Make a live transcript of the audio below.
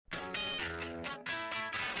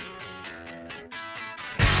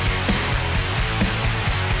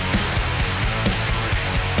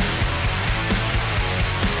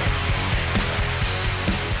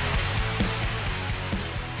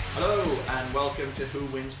welcome to Who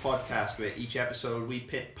Wins Podcast, where each episode we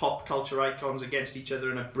pit pop culture icons against each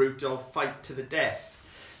other in a brutal fight to the death.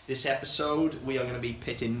 This episode we are going to be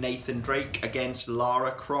pitting Nathan Drake against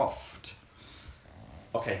Lara Croft.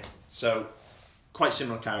 Okay, so quite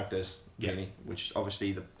similar characters, really, which is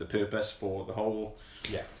obviously the purpose for the whole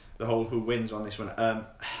Who Wins on this one. I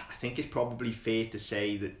think it's probably fair to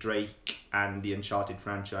say that Drake and the Uncharted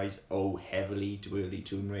franchise owe heavily to early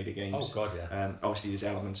Tomb Raider games. Oh god, yeah. Obviously there's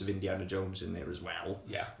elements of Indiana Jones in there as well.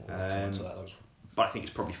 Yeah. But I think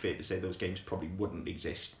it's probably fair to say those games probably wouldn't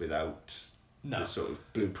exist without the sort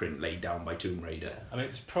of blueprint laid down by Tomb Raider. I mean,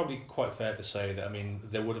 it's probably quite fair to say that, I mean,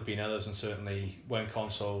 there would have been others, and certainly when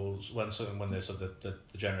there's sort of the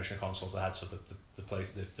generation of consoles that had sort of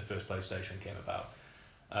the first PlayStation came about,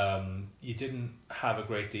 you didn't have a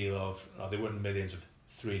great deal of, there weren't millions of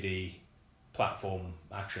 3D platform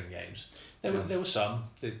action games. There were some.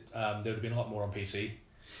 There would have been a lot more on PC.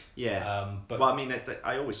 Yeah, but well, I mean,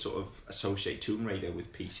 I always sort of associate Tomb Raider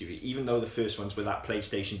with PC, even though the first ones were that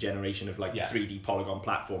PlayStation generation of 3D polygon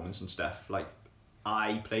platformers and stuff. Like,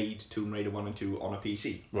 I played Tomb Raider 1 and 2 on a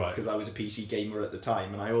PC, right? Because I was a PC gamer at the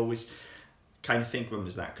time, and I always kind of think of them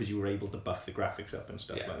as that because you were able to buff the graphics up and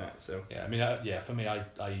stuff like that. So yeah, I mean, for me, I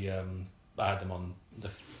had them on the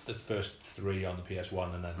first three on the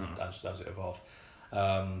PS1, and then as it evolved.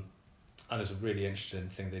 And there's a really interesting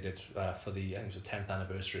thing they did for the, I think it was the 10th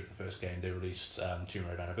anniversary of the first game. They released Tomb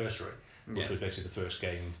Raider Anniversary, which was basically the first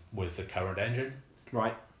game with the current engine.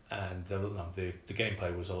 Right. And the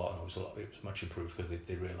gameplay was it was much improved because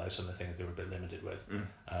they realised some of the things they were a bit limited with.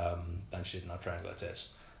 And she didn't have triangular tits.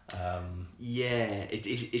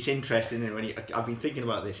 It's interesting, and I've been thinking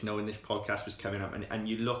about this knowing this podcast was coming up, and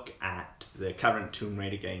you look at the current Tomb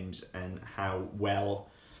Raider games and how well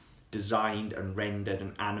designed and rendered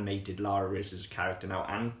and animated Lara is as a character now,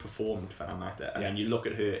 and performed for that matter. And then you look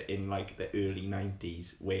at her in the early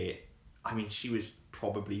 90s, where I mean she was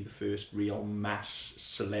probably the first real mass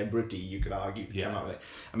celebrity you could argue to come out with it.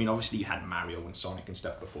 I mean, obviously you had Mario and Sonic and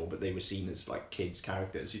stuff before, but they were seen as kids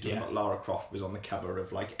characters. You're talking about Lara Croft was on the cover of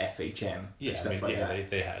FHM and stuff that.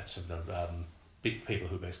 They had some people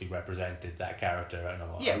who basically represented that character.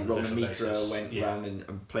 Roman Mitra went around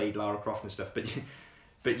and played Lara Croft and stuff,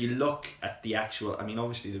 but you look at the actual, I mean,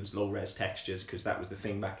 obviously there was low-res textures because that was the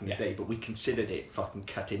thing back in the day, but we considered it fucking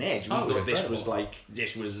cutting edge. We thought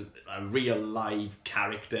this was a real live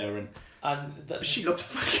character, but she looks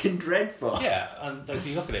fucking dreadful. Yeah, and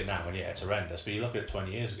you look at it now and it's horrendous, but you look at it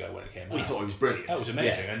 20 years ago when it came out. We thought it was brilliant. That was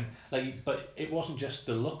amazing, and but it wasn't just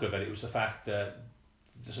the look of it, it was the fact that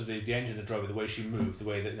the engine that drove it, the way she moved, the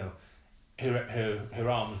way that, her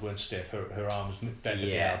arms weren't stiff. Her arms bent at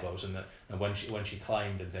the elbows, and when she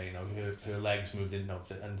climbed, and her legs moved in.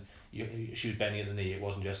 She was bending at the knee. It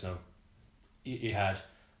wasn't just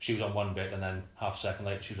she was on one bit, and then half a second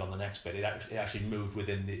later she was on the next bit. It actually moved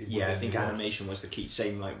within the. I think animation was the key.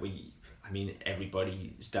 Same I mean,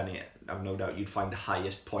 everybody's done it. I've no doubt you'd find the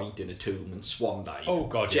highest point in a tomb and swan dive. Oh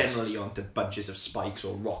god, generally onto bunches of spikes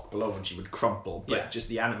or rock below, and she would crumple. But just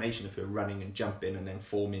the animation of her running and jumping and then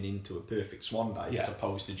forming into a perfect swan dive, as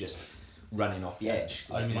opposed to just running off the edge.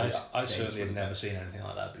 I mean, I certainly had never seen anything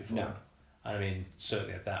like that before. No. I mean,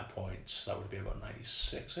 certainly at that point, that would have been about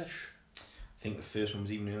 96-ish. I think the first one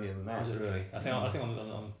was even earlier than that. Was it really? I think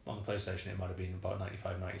on the PlayStation it might have been about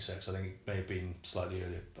 95, 96. I think it may have been slightly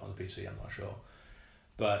earlier on the PC, I'm not sure.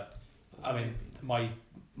 But I mean,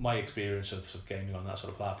 my experience of gaming on that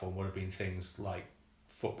sort of platform would have been things like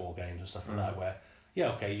football games and stuff like that, where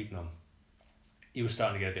you were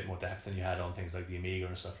starting to get a bit more depth than you had on things like the Amiga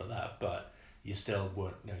and stuff like that, but you still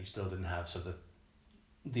weren't, you still didn't have sort of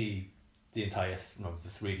the entire the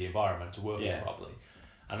 3D environment to work in properly.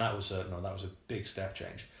 And that was a big step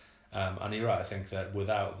change, and you're right. I think that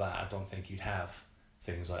without that, I don't think you'd have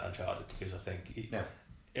things like Uncharted, because I think,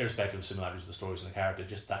 irrespective of similarities of the stories and the character,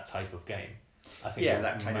 just that type of game, I think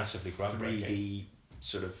that kind massively of groundbreaking. 3D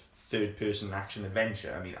sort of third-person action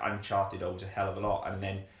adventure. I mean, Uncharted owes a hell of a lot, and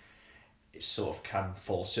then it sort of come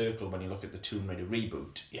full circle when you look at the Tomb Raider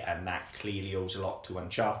reboot, and that clearly owes a lot to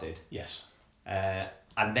Uncharted. Yes,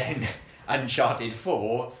 and then Uncharted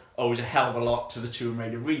 4 owes a hell of a lot to the Tomb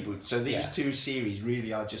Raider reboot. So these two series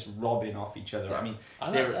really are just robbing off each other. I mean,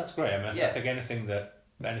 that's great. I mean, I think anything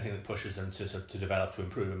that pushes them to develop, to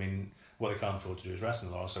improve. I mean, what they can't afford to do is rest in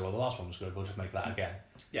the law. So, well, the last one was good, we'll just make that again.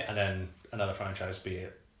 Yeah. And then another franchise, be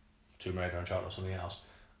it Tomb Raider, Uncharted, or something else,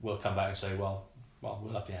 will come back and say, well,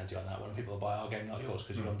 we'll up the ante on that one, and people will buy our game, not yours,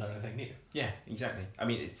 because you haven't done anything new. Yeah, exactly. I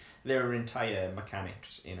mean, there are entire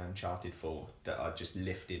mechanics in Uncharted 4 that are just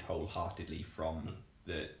lifted wholeheartedly from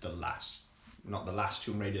the last, not the last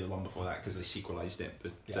Tomb Raider, the one before that, because they sequelized it,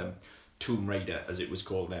 but Tomb Raider, as it was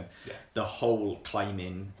called then. Yeah. The whole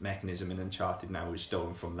climbing mechanism in Uncharted now is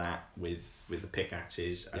stolen from that with the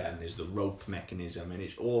pickaxes, and then there's the rope mechanism, and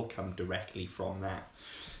it's all come directly from that.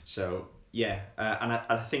 So yeah, and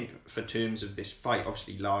I think for terms of this fight,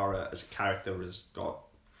 obviously Lara as a character has got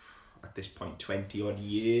at this point 20 odd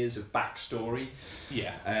years of backstory.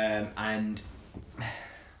 Yeah. And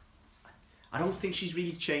I don't think she's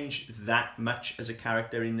really changed that much as a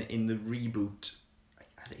character in the reboot.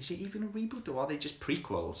 Is it even a reboot, or are they just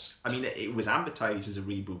prequels? I mean, it was advertised as a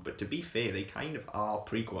reboot, but to be fair, they kind of are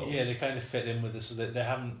prequels. Yeah, they kind of fit in with this. So they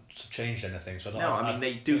haven't changed anything. So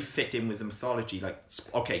they do fit in with the mythology. Like,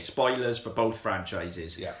 okay, spoilers for both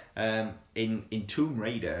franchises. Yeah. In Tomb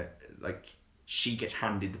Raider, like, she gets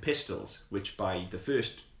handed the pistols, which by the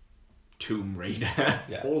first Tomb Raider,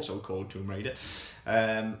 also called Tomb Raider,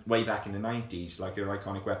 way back in the 90s, like her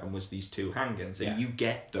iconic weapon was these two handguns, and you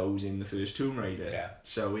get those in the first Tomb Raider. Yeah.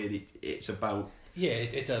 So it's about... Yeah,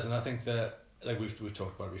 it does, and I think that, like we've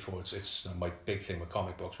talked about it before, it's my big thing with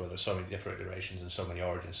comic books, where there's so many different iterations and so many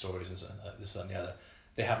origin stories and this and the other.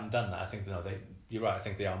 They haven't done that. I think you're right. I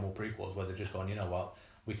think they are more prequels, where they've just gone, you know what,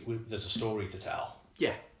 we there's a story to tell.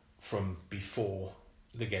 Yeah. From before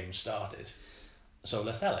the game started. So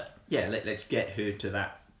let's tell it. Yeah, let's get her to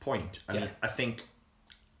that point. I mean, I think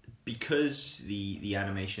because the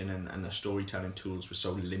animation and the storytelling tools were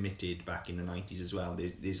so limited back in the 90s as well,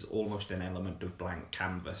 there's almost an element of blank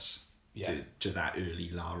canvas to that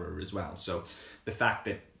early Lara as well. So the fact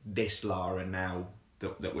that this Lara now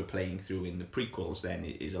that we're playing through in the prequels then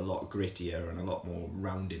is a lot grittier and a lot more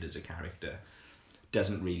rounded as a character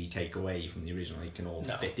doesn't really take away from the original. It can all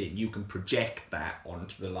fit in. You can project that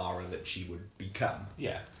onto the Lara that she would become.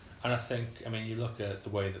 Yeah, and I think, I mean, you look at the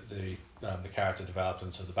way that the character developed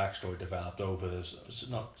and so the backstory developed over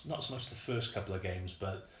not so much the first couple of games,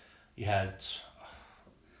 but you had,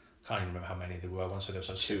 can't even remember how many there were. I want to say there was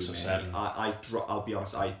like 6 or 7. I'll be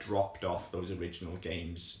honest, I dropped off those original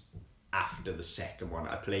games after the second one.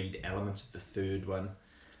 I played elements of the third one,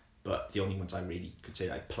 but the only ones I really could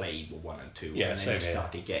say I played were 1 and 2. Yeah, and then I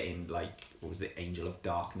started getting, like, what was it, Angel of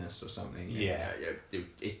Darkness or something?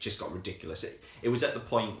 It just got ridiculous. It was at the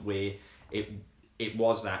point where it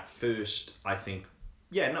was that first, I think,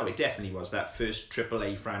 it definitely was that first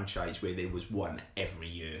AAA franchise where there was one every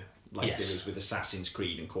year. Like there was with Assassin's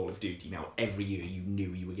Creed and Call of Duty. Now, every year you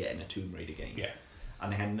knew you were getting a Tomb Raider game. Yeah.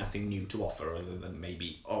 And they had nothing new to offer other than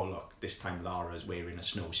maybe, oh look, this time Lara's wearing a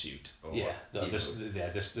snowsuit. Or,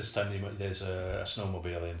 this time there's a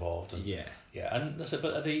snowmobile involved. And, and that's it.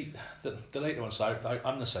 But the later ones,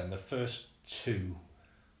 I'm the same. The first 2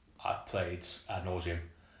 I played ad nauseum,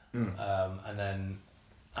 and then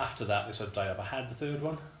after that they sort of died off. I had the third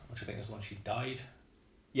one, which I think is the one she died.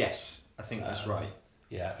 Yes, I think that's right.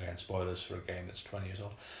 Yeah, again, spoilers for a game that's 20 years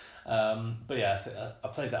old. But yeah, I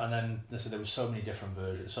played that, and then there were so many different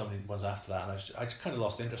versions, so many ones after that, and I just kind of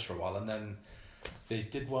lost interest for a while. And then they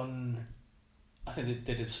did one, I think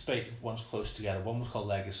they did spate of ones close together. One was called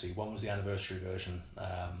Legacy, one was the anniversary version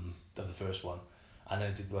of the first one, and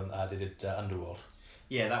then they did Underworld.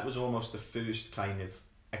 Yeah, that was almost the first kind of,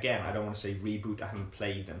 again, I don't want to say reboot, I haven't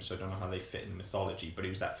played them, so I don't know how they fit in the mythology, but it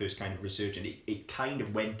was that first kind of resurgence. It kind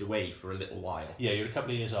of went away for a little while. Yeah, you were a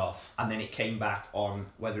couple of years off. And then it came back on,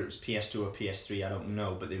 whether it was PS2 or PS3, I don't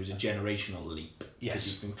know, but there was a generational leap. Yes.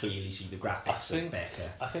 Because you can clearly see the graphics are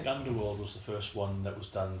better. I think Underworld was the first one that was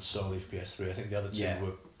done solely for PS3. I think the other two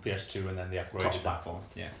were PS2 and then they upgraded. Cross-platform,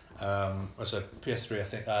 So PS3, I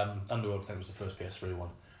think, Underworld I think was the first PS3 one.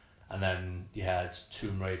 And then you had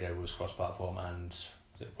Tomb Raider was cross-platform, and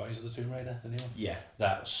Rise of the Tomb Raider, the new one? Yeah.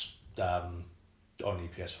 That's only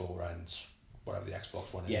PS4 and whatever the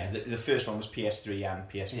Xbox one is. Yeah, the first one was PS3 and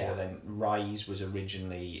PS4, then Rise was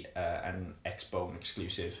originally an Xbox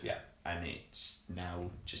exclusive. Yeah. And it's now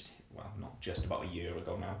not just about a year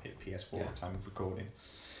ago now, hit PS4 at the time of recording.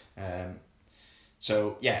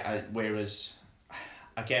 Whereas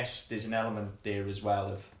I guess there's an element there as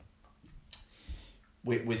well of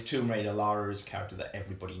with Tomb Raider, Lara is a character that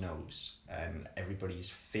everybody knows, and everybody's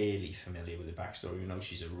fairly familiar with the backstory. You know,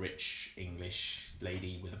 she's a rich English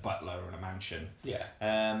lady with a butler and a mansion.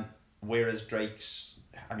 Yeah. Whereas Drake's,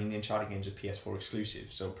 I mean, the Uncharted games are PS4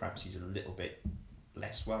 exclusive, so perhaps he's a little bit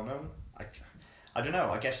less well known. I don't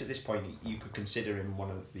know. I guess at this point you could consider him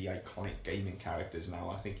one of the iconic gaming characters now.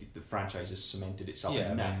 I think the franchise has cemented itself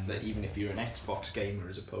enough that even if you're an Xbox gamer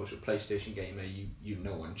as opposed to a PlayStation gamer, you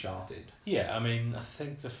know Uncharted. Yeah, I mean, I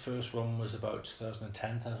think the first one was about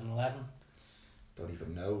 2010, 2011. Don't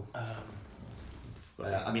even know.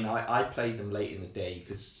 I mean, I played them late in the day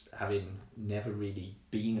because having never really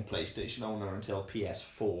been a PlayStation owner until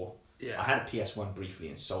PS4, Yeah. I had a PS1 briefly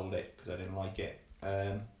and sold it because I didn't like it.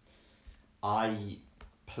 I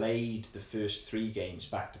played the first 3 games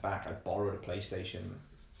back to back. I borrowed a PlayStation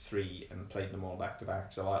 3 and played them all back to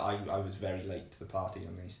back. So I was very late to the party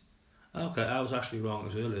on these. Okay, I was actually wrong. It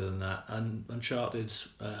was earlier than that. And Uncharted,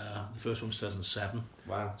 the first one was 2007.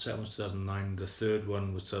 Wow. The second one was 2009. The third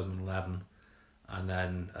one was 2011. And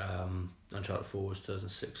then Uncharted 4 was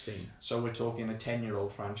 2016. So we're talking a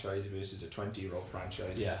 10-year-old franchise versus a 20-year-old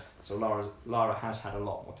franchise. Yeah. So Lara has had a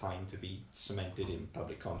lot more time to be cemented in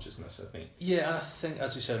public consciousness, I think. Yeah, and I think,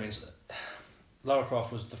 as you said, I mean, Lara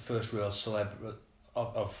Croft was the first real celeb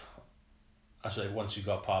of I say, once you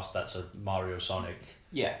got past that sort of Mario, Sonic,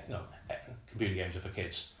 Yeah. you know, computer games are for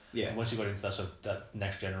kids. Yeah. And once you got into that sort of that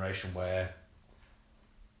next generation where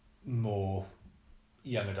more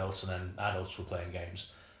young adults and then adults were playing games,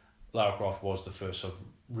 Lara Croft was the first sort of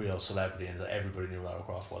real celebrity, and that everybody knew Lara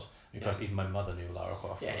Croft was. Because even my mother knew Lara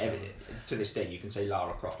Croft. Yeah, to this day you can say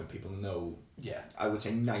Lara Croft and people know. Yeah. I would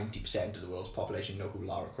say 90% of the world's population know who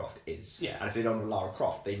Lara Croft is. Yeah. And if they don't know Lara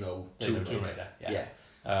Croft, they know Tomb Raider. Yeah.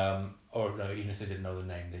 Or no, even if they didn't know the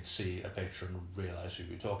name, they'd see a picture and realise who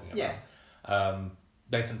you're talking about. Yeah.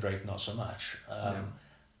 Nathan Drake, not so much.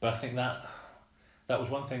 But I think that was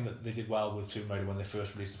one thing that they did well with Tomb Raider when they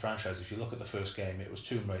first released the franchise. If you look at the first game, it was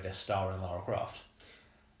Tomb Raider starring Lara Croft.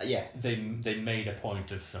 Yeah. They made a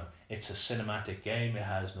point of it's a cinematic game. It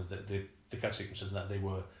has the cut sequences and that they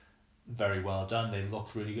were very well done. They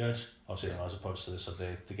looked really good. Obviously, as opposed to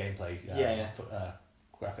the gameplay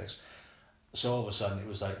graphics. So all of a sudden it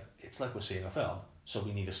was like, it's like we're seeing a film, so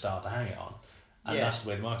we need a star to hang it on. And that's the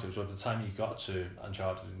way the market was. So by the time you got to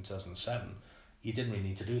Uncharted in 2007, you didn't really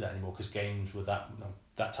need to do that anymore, because games with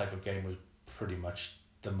that type of game was pretty much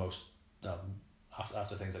the most,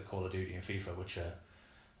 after things like Call of Duty and FIFA, which are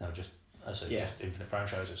just infinite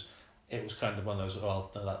franchises. It was kind of one of those,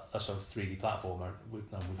 that sort of 3D platformer, we've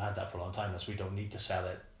had that for a long time, so we don't need to sell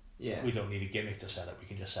it. Yeah. We don't need a gimmick to sell it, we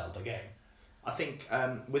can just sell the game. I think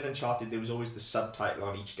with Uncharted there was always the subtitle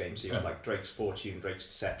on each game, so you had like Drake's Fortune, Drake's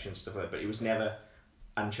Deception, stuff like that, but it was never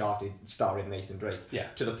Uncharted starring Nathan Drake. Yeah.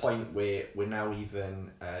 To the point where we're now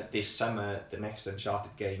even this summer, the next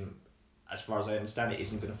Uncharted game, as far as I understand it,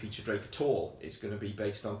 isn't going to feature Drake at all. It's going to be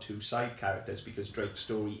based on 2 side characters because Drake's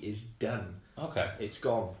story is done. Okay. It's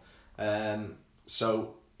gone.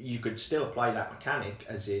 So you could still apply that mechanic,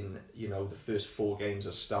 as in, the first 4 games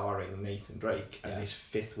are starring Nathan Drake, and this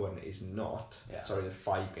 5th one is not. Yeah. Sorry, there are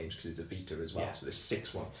 5 games because it's a Vita as well, Yeah. so the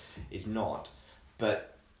 6th one is not.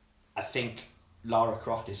 But I think Lara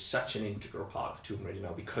Croft is such an integral part of Tomb Raider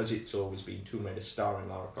now, because it's always been Tomb Raider starring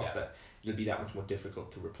Lara Croft, that it'll be that much more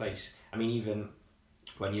difficult to replace. I mean, even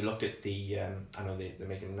when you look at the, I know they're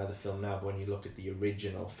making another film now, but when you look at the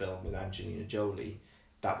original film with Angelina Jolie,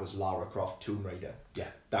 that was Lara Croft Tomb Raider. Yeah.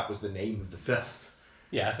 That was the name of the film.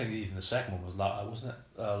 Yeah, I think even the second one was wasn't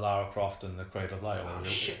it? Lara Croft and the Cradle of Light. Oh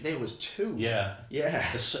shit, there was 2. Yeah. Yeah.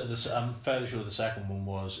 I'm fairly sure the second one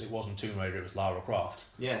wasn't Tomb Raider, it was Lara Croft.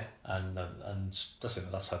 Yeah. And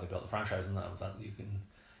that's how they built the franchise, and that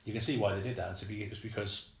you can see why they did that. It was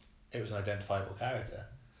because it was an identifiable character.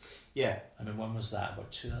 Yeah. I mean, when was that?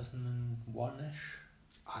 About 2001-ish?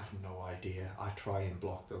 I've no idea. I try and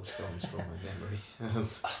block those films from my memory.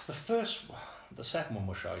 The second one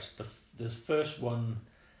was shite. The first one,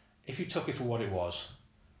 if you took it for what it was,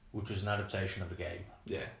 which was an adaptation of a game,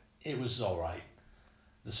 it was alright.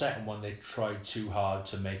 The second one, they tried too hard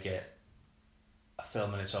to make it a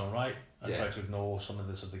film in its own right, and tried to ignore some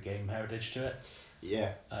of the game heritage to it.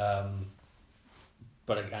 Yeah.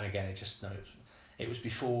 But again, it was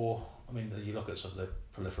before. I mean, you look at sort of the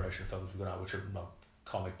proliferation of films we've got out, which are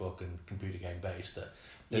comic book and computer game based, that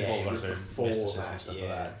they've all got a bit of mysticism and stuff like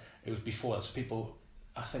that. It was before that. So people,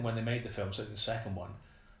 I think when they made the film, so the second one,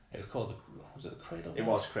 it was called was it the Cradle of Life? It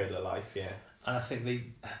was Cradle of Life, yeah. And I think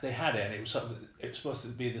they had it, and it was supposed to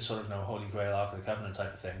be this sort of Holy Grail Ark of the Covenant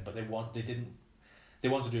type of thing, but they want to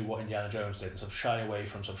do what Indiana Jones did, and sort of shy away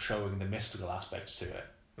from sort of showing the mystical aspects to it,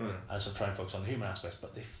 and sort of try and focus on the human aspects,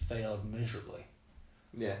 but they failed miserably.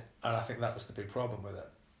 Yeah. And I think that was the big problem with it.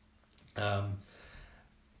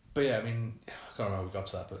 But yeah, I mean, I can't remember how we got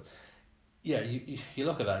to that, but yeah, you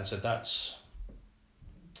look at that and said that's,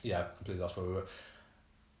 I completely lost where we were.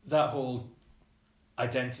 That whole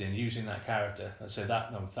identity and using that character, I'd say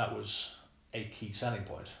that was a key selling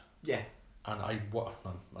point. Yeah. And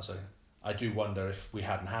I do wonder if we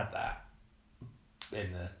hadn't had that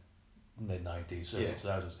in the mid-90s, early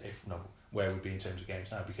 2000s, where we'd be in terms of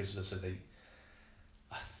games now, because as I said,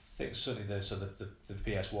 I think certainly the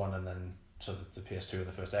PS1 and then the PS2 and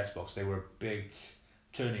the first Xbox, they were a big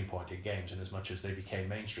turning point in games, in as much as they became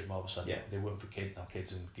mainstream. All of a sudden, they weren't for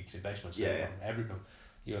kids and geeks in basements. Everyone,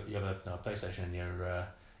 you have a PlayStation in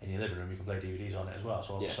your living room. You can play DVDs on it as well.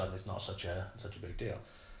 So all of a sudden, it's not such a big deal.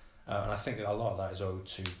 And I think a lot of that is owed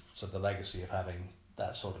to sort of the legacy of having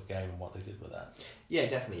that sort of game and what they did with that. Yeah,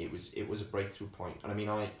 definitely. It was a breakthrough point. And I mean,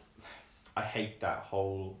 I hate that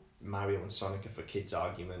whole Mario and Sonic are for kids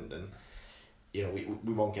argument, and you know,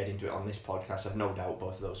 we won't get into it on this podcast. I've no doubt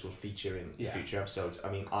both of those will feature in future episodes. I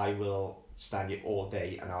mean, I will stand here all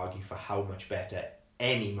day and argue for how much better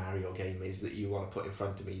any Mario game is that you want to put in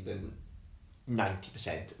front of me than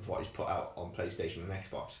 90% of what is put out on PlayStation and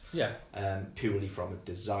Xbox. Yeah. Purely from a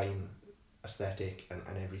design aesthetic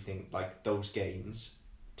and everything. Like, those games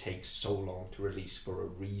take so long to release for a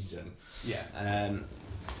reason. Yeah.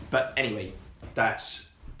 But anyway, that's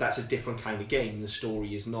a different kind of game. The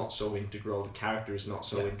story is not so integral. The character is not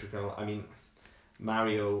so integral. I mean,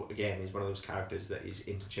 Mario, again, is one of those characters that is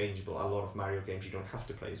interchangeable. A lot of Mario games, you don't have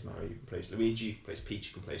to play as Mario. You can play as Luigi, you can play as Peach,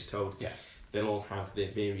 you can play as Toad. Yeah. They'll all have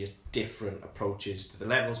their various different approaches to the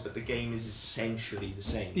levels, but the game is essentially the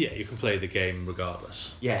same. Yeah, you can play the game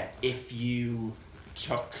regardless. Yeah, if you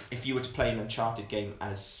were to play an Uncharted game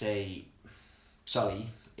as, say, Sully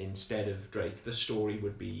instead of Drake, the story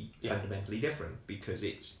would be fundamentally different, because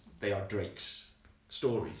they are Drake's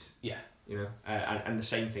stories. Yeah. You know, and the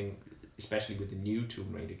same thing, especially with the new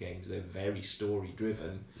Tomb Raider games, they're very story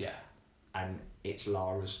driven. Yeah. And it's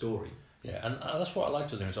Lara's story. Yeah, and that's what I like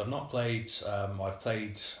to do. Is I've not played. I've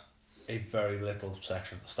played a very little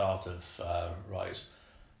section at the start of Rise,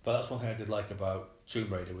 but that's one thing I did like about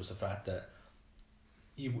Tomb Raider, was the fact that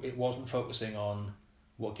it wasn't focusing on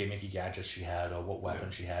what gimmicky gadgets she had or what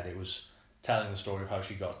weapons she had. It was telling the story of how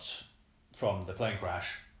she got from the plane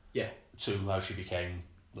crash to how she became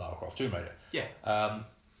Lara Croft Tomb Raider. Yeah.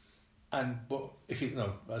 But if you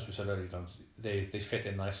know, as we said earlier, they fit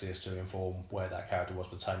in nicely as to inform where that character was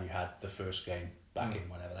by the time you had the first game back in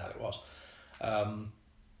whenever the hell it was.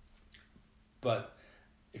 But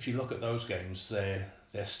if you look at those games,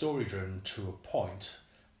 they're story driven to a point,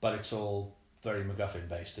 but it's all very MacGuffin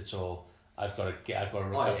based. It's all I've got to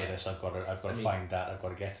recover this. I've got to find that. I've got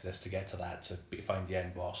to get to this to get to that to find the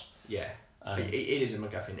end boss. Yeah, it is a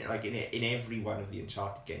MacGuffin. Like in every one of the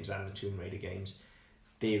Uncharted games and the Tomb Raider games,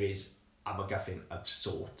 there is a MacGuffin of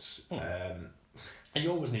sorts. And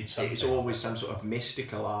you always need something. It's always some sort of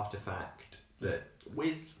mystical artifact that,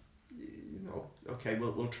 with, you know, okay,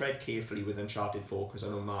 we'll tread carefully with Uncharted 4 because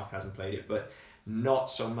I know Mark hasn't played it, but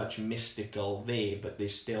not so much mystical there, but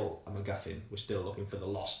there's still a MacGuffin. We're still looking for the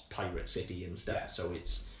lost pirate city and stuff, so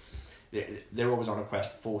they're always on a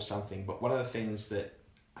quest for something. But one of the things that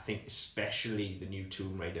I think especially the new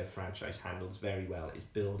Tomb Raider franchise handles very well is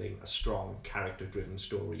building a strong character-driven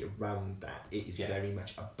story around that. It is very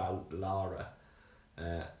much about Lara,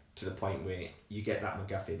 to the point where you get that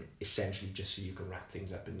MacGuffin essentially just so you can wrap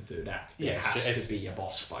things up in the third act. It has to be a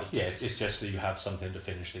boss fight. Yeah, it's just so you have something to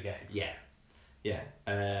finish the game. Yeah,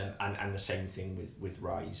 and the same thing with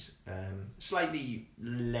Rise. Slightly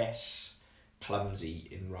less clumsy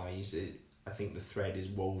in Rise. I think the thread is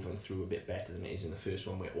woven through a bit better than it is in the first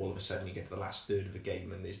one, where all of a sudden you get to the last third of a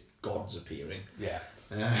game and there's gods appearing. Yeah.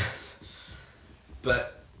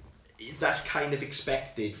 But that's kind of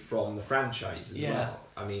expected from the franchise as well.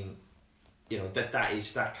 I mean, you know, that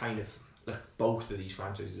is that kind of, like, both of these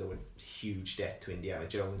franchises owe a huge debt to Indiana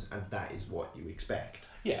Jones, and that is what you expect.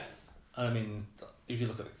 Yeah. I mean, if you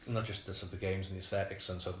look at not just the sort of the games and the aesthetics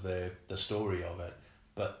and sort of the story of it,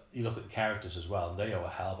 but you look at the characters as well, and they owe a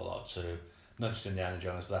hell of a lot to not just Indiana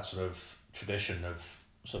Jones, but that sort of tradition of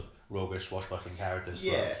sort of roguish, swashbuckling characters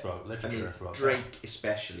throughout literature. I mean, Drake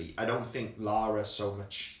especially. I don't think Lara so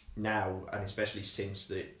much now, and especially since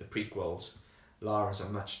the prequels, Lara's a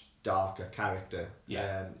much darker character.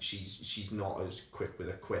 Yeah. She's not as quick with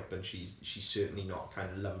a quip, and she's certainly not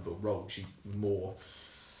kind of lovable rogue. She's more...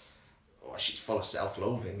 she's full of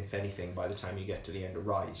self-loathing, if anything, by the time you get to the end of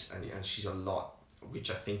Rise, and she's a lot,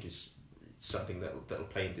 which I think is something that'll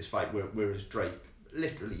play in this fight, whereas Drake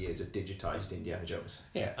literally is a digitized Indiana Jones.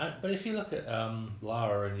 Yeah, but if you look at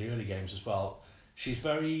Lara in the early games as well, she's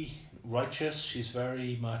very righteous. She's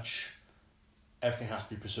very much, everything has to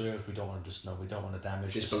be preserved. We don't want to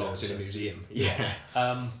damage. This belongs in a museum.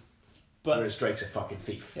 But whereas Drake's a fucking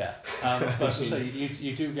thief. Yeah, but as I say,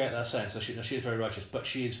 you do get that sense that she is very righteous, but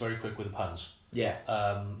she is very quick with the puns. Yeah.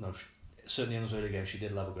 Certainly in those early games, she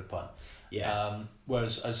did love a good pun. Yeah.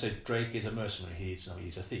 Whereas, as I say, Drake is a mercenary. He's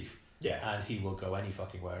a thief. Yeah. And he will go any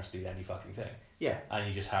fucking where and steal any fucking thing. Yeah. And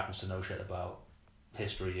he just happens to know shit about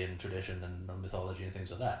history and tradition and mythology and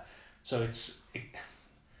things like that. So there's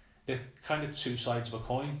kind of two sides of a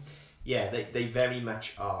coin. Yeah, they very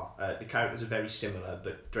much are. The characters are very similar,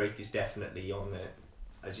 but Drake is definitely on the,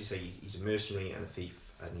 as you say, he's a mercenary and a thief,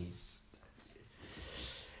 and he's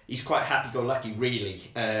quite happy-go-lucky, really.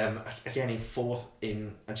 Again,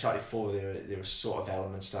 in Uncharted 4, there are sort of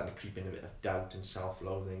elements starting to creep in, a bit of doubt and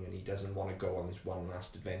self-loathing, and he doesn't want to go on this one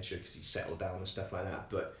last adventure because he's settled down and stuff like that.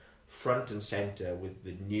 But front and centre with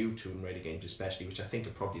the new Tomb Raider games especially, which I think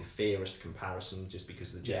are probably the fairest comparison just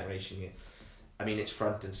because of the generation here. I mean, it's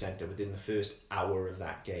front and centre. Within the first hour of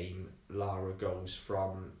that game, Lara goes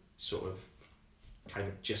from sort of kind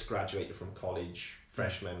of just graduated from college,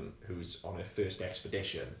 freshman who's on her first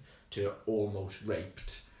expedition, to almost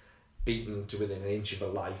raped, beaten to within an inch of her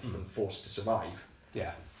life and forced to survive.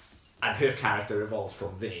 Yeah. And her character evolves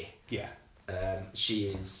from there. Yeah. She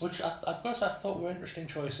is... Which I thought were interesting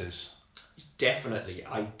choices. Definitely.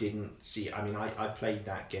 I didn't see... I mean, I played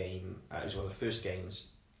that game. It was one of the first games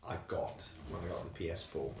I got when I got the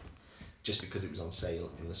PS4, just because it was on sale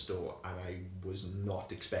in the store, and I was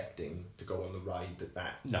not expecting to go on the ride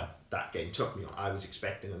that game took me on. I was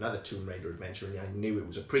expecting another Tomb Raider adventure, and I knew it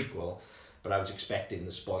was a prequel, but I was expecting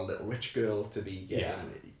the spoiled little rich girl to be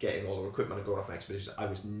getting all her equipment and going off on expeditions. I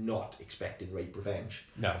was not expecting rape revenge.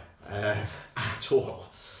 No. At all.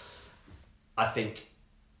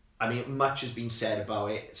 I mean, much has been said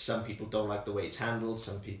about it. Some people don't like the way it's handled.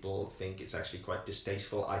 Some people think it's actually quite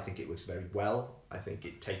distasteful. I think it works very well. I think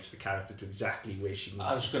it takes the character to exactly where she needs to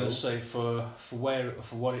go. I was going to say for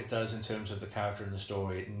what it does in terms of the character and the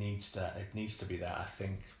story, it needs to be that. I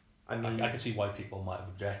think. I mean, I can see why people might have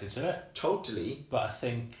objected to it. Totally. But I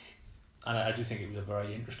think, and I do think it was a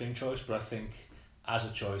very interesting choice. But I think as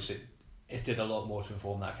a choice, it did a lot more to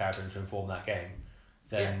inform that character and to inform that game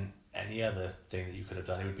than any other thing that you could have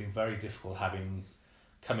done. It would have been very difficult having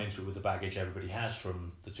come into it with the baggage everybody has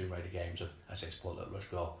from the Tomb Raider games of, I say, spoiled little rich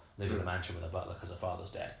girl, lives in a mansion with a butler because her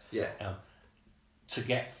father's dead. Yeah. To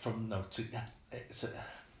get from it's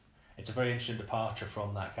a very interesting departure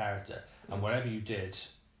from that character, and whatever you did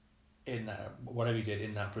in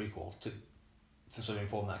that prequel to sort of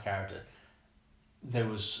inform that character, there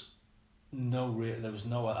was no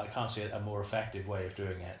I can't see a more effective way of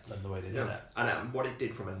doing it than the way they did it. And what it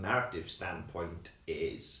did from a narrative standpoint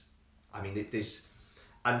is, I mean, this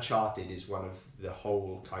Uncharted is one of the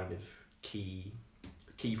whole kind of key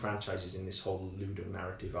franchises in this whole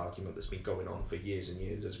ludonarrative argument that's been going on for years and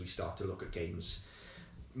years as we start to look at games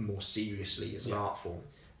more seriously as an art form.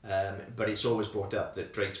 But it's always brought up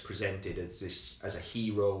that Drake's presented as a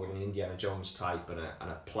hero and an Indiana Jones type and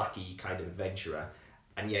a plucky kind of adventurer,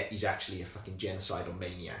 and yet he's actually a fucking genocidal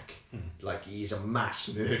maniac. Like, he's a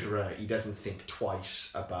mass murderer. He doesn't think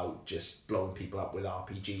twice about just blowing people up with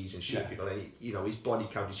RPGs and shooting people. And his body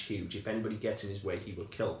count is huge. If anybody gets in his way, he will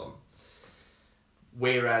kill them.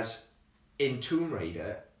 Whereas in Tomb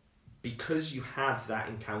Raider, because you have that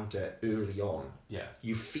encounter early on,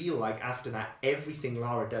 you feel like after that everything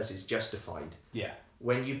Lara does is justified.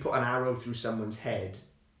 When you put an arrow through someone's head,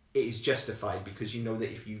 it is justified because you know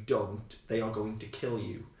that if you don't, they are going to kill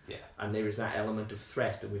you. And there is that element of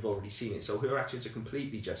threat, and we've already seen it. So her actions are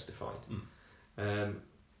completely justified.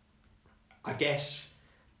 I guess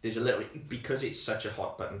there's a little, because it's such a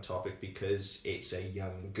hot button topic, because it's a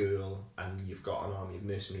young girl and you've got an army of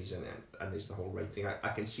mercenaries and there's the whole rape thing. I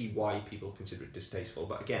can see why people consider it distasteful.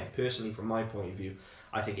 But again, personally, from my point of view,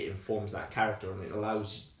 I think it informs that character, and it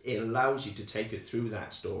allows you to take her through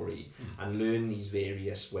that story and learn these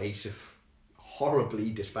various ways of horribly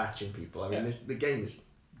dispatching people. I mean, the game is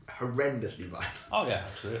horrendously violent. Oh yeah,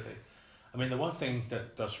 absolutely. I mean, the one thing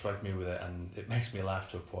that does strike me with it, and it makes me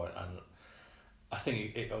laugh to a point, and I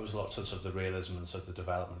think it owes a lot to sort of the realism and sort of the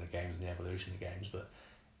development of games and the evolution of games, but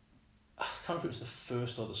I can't remember if it was the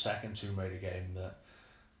first or the second Tomb Raider game that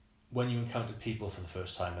when you encountered people for the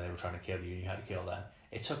first time and they were trying to kill you and you had to kill them,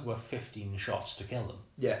 it took about 15 shots to kill them.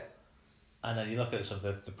 Yeah. And then you look at sort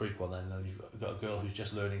of the prequel, and then you've got a girl who's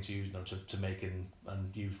just learning to use, to make and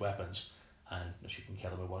use weapons, and she can kill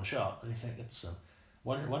them with one shot. And you think it's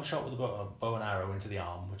one shot with a bow and arrow into the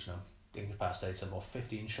arm, which incapacitates them, or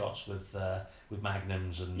 15 shots with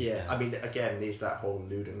magnums and. I mean, again, there's that whole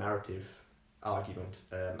ludonarrative argument,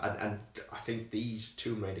 and I think these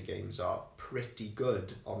Tomb Raider games are pretty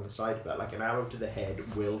good on the side of that. Like, an arrow to the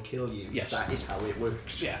head will kill you. Yes. That is how it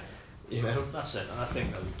works. Yeah. That's it. And I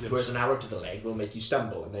think whereas an arrow to the leg will make you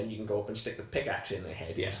stumble, and then you can go up and stick the pickaxe in their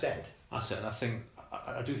head instead. That's it. And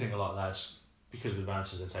I do think a lot of that's because of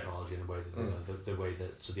advances in technology and the way that the way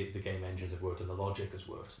that the game engines have worked and the logic has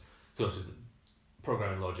worked. Because the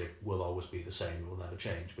programming logic will always be the same; it will never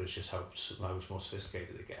change. But it's just how much more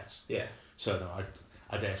sophisticated it gets. Yeah. So no,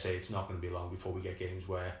 I dare say it's not going to be long before we get games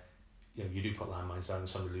where you do put landmines down and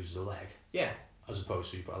somebody loses a leg. Yeah. As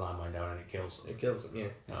opposed to you put a landmine down and it kills them. It kills them, yeah.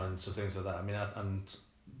 And so things like that. I mean, and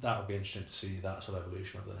that'll be interesting to see that sort of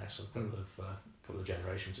evolution of the next couple of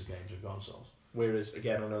generations of games with consoles. Whereas,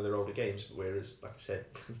 again, I know they're older games, but whereas, like I said,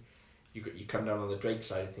 you come down on the Drake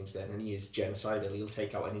side of things then, and he is genocidal. He'll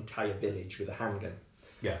take out an entire village with a handgun.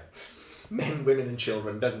 Yeah. Men, women and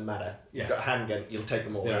children, doesn't matter. He's got a handgun, he'll take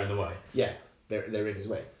them all They're down. in the way. Yeah, they're in his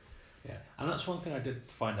way. Yeah, and that's one thing I did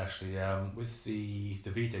find actually with the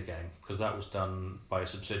Vita game, because that was done by a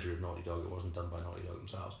subsidiary of Naughty Dog. It wasn't done by Naughty Dog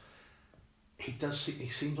themselves. He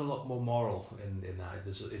seems a lot more moral in that.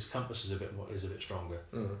 His compass is a bit stronger.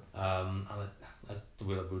 And as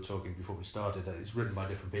we were talking before we started, that it's written by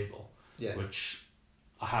different people, which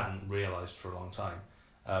I hadn't realised for a long time.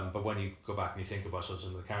 But when you go back and you think about some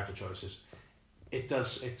of the character choices,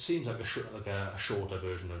 it seems like a shorter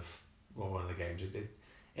version of one of the games.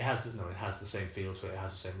 It has the same feel to it. It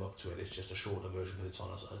has the same look to it. It's just a shorter version because it's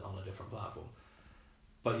on a different platform.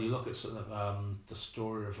 But you look at sort of the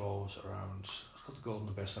story revolves around, it's called the Golden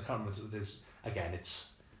Abyss. I can't remember. There's again, it's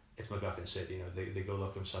MacGuffin City. They go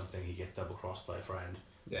looking for something. He gets double crossed by a friend.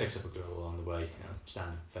 Picks up a girl along the way.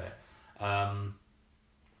 Standard fare.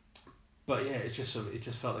 But yeah, it just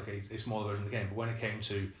felt like a smaller version of the game. But when it came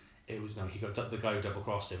to it was he got the guy who double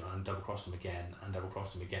crossed him and double crossed him again and double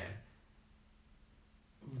crossed him again.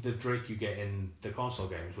 The Drake you get in the console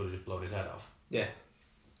games would have just blown his head off. Yeah.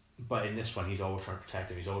 But in this one, he's always trying to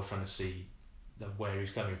protect him. He's always trying to see where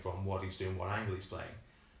he's coming from, what he's doing, what angle he's playing.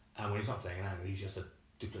 And when he's not playing an angle, he's just a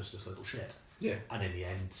duplicitous little shit. Yeah. And in the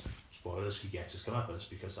end, spoilers, he gets his comeuppance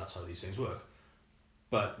because that's how these things work.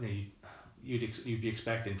 But you'd be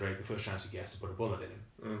expecting Drake the first chance he gets to put a bullet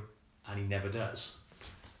in him, and he never does.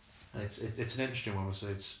 And it's an interesting one. So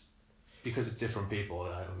it's because it's different people.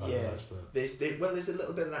 There's a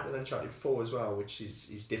little bit of that with Uncharted 4 as well, which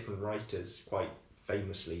is different writers quite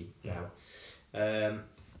famously now.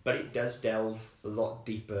 But it does delve a lot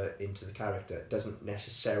deeper into the character. It doesn't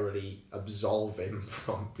necessarily absolve him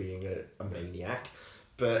from being a maniac,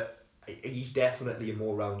 but he's definitely a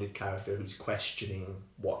more rounded character who's questioning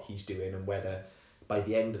what he's doing and whether by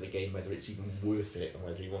the end of the game whether it's even worth it and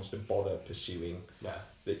whether he wants to bother pursuing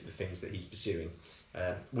the things that he's pursuing,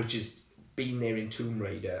 which has been there in Tomb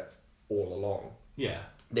Raider all along.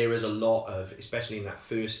 There is a lot of, especially in that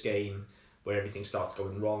first game where everything starts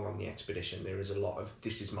going wrong on the expedition, there is a lot of,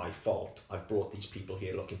 this is my fault, I've brought these people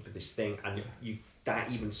here looking for this thing, and that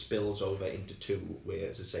even spills over into 2, where,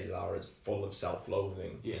 as I say, Lara's full of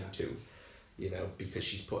self-loathing in 2, because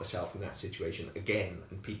she's put herself in that situation again,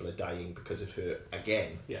 and people are dying because of her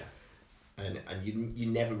again. And you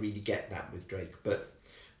never really get that with Drake. But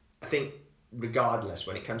I think, regardless,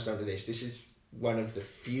 when it comes down to this is one of the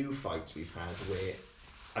few fights we've had where,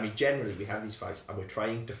 generally we have these fights and we're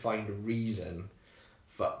trying to find a reason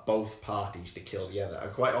for both parties to kill the other.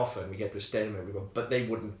 And quite often we get to a stalemate and we go, but they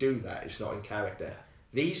wouldn't do that, it's not in character.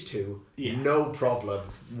 These two, no problem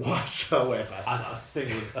whatsoever. I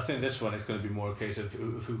think this one is going to be more a case of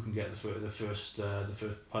who can get the first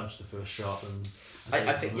punch, the first shot, and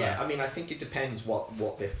I think I think it depends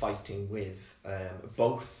what they're fighting with.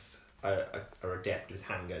 Both are adept with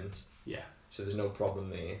handguns. So there's no problem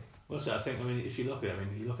there. Well, so I think if you look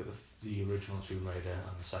at the original Tomb Raider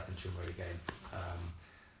and the second Tomb Raider game,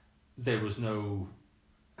 there was no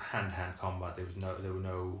hand-to-hand combat. There were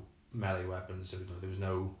no melee weapons. There was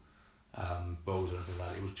no bows or anything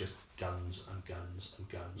like that. It was just guns and guns and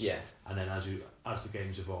guns. And then as the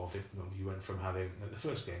games evolved, you went from having the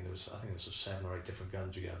first game. There was 7 or 8 different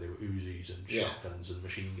guns you could have. There were Uzis and shotguns and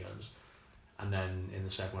machine guns. And then in the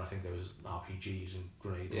second one, I think there was RPGs and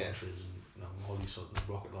grenade launchers and all these sort of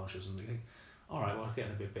rocket launchers. And you think, all right, well, it's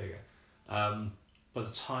getting a bit bigger. By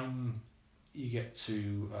the time you get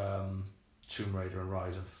to Tomb Raider and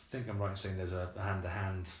Rise, I think I'm right in saying there's a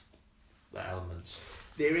hand-to-hand element.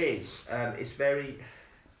 There is.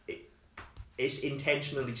 It's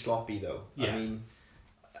intentionally sloppy though.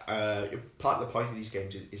 Part of the point of these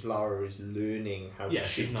games is Lara is learning how to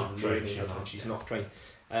shoot and learning how she's not trained.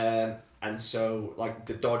 And so, like,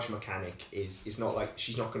 the dodge mechanic is not like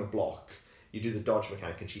she's not going to block. You do the dodge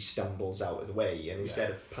mechanic and she stumbles out of the way, and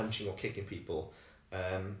instead of punching or kicking people,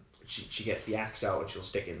 she gets the axe out and she'll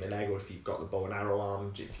stick it in the leg, or if you've got the bow and arrow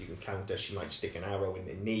armed, if you can counter, she might stick an arrow in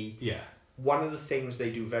the knee. One of the things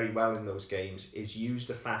they do very well in those games is use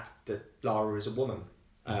the fact that Lara is a woman,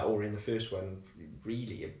 or in the first one,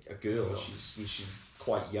 really a girl. She's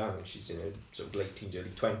quite young. She's in her sort of late teens, early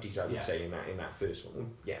 20s, I would say, in that first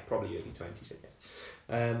one. Probably early 20s, I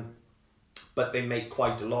guess. But they make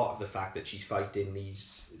quite a lot of the fact that she's fighting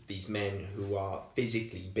these men who are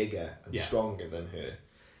physically bigger and stronger than her.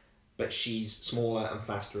 but she's smaller and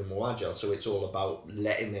faster and more agile, so it's all about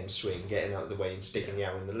letting them swing, getting out of the way and sticking the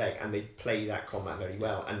arrow in the leg, and they play that combat very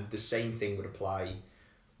well. And the same thing would apply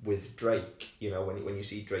with Drake. You know, when you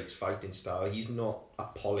see Drake's fighting style, he's not a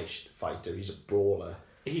polished fighter, he's a brawler.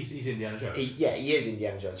 He's Indiana Jones. He is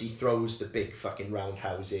Indiana Jones. He throws the big fucking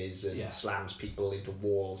roundhouses and slams people into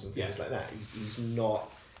walls and things like that. He's not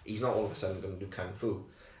all of a sudden going to do kung fu.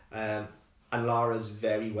 And Lara's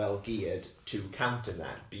very well geared to counter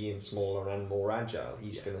that, being smaller and more agile.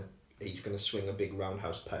 He's gonna swing a big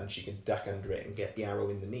roundhouse punch. He can duck under it and get the arrow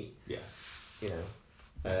in the knee. Yeah, you know.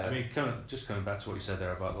 I mean, coming back to what you said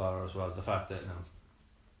there about Lara as well, the fact that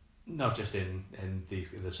not just in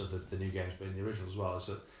the sort of the new games, but in the original as well, is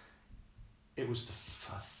that it was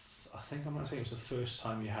I think I'm going to say it was the first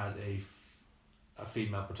time you had a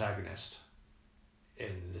female protagonist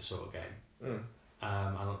in this sort of game.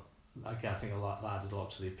 And again, I think that added a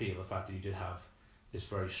lot to the appeal, the fact that you did have this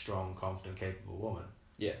very strong, confident, capable woman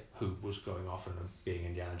who was going off and being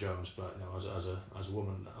Indiana Jones, but as a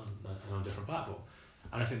woman on a different platform.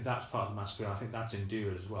 And I think that's part of the massive appeal. I think that's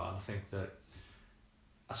endured as well. And I think that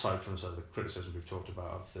aside from sort of the criticism we've talked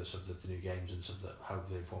about of the new games and sort of how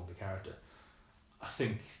they informed the character, I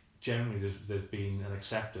think generally there's been an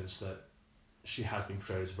acceptance that she has been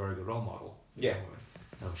portrayed as a very good role model. Yeah.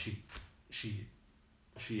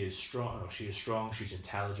 She is strong. She is strong. She's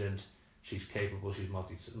intelligent. She's capable. She's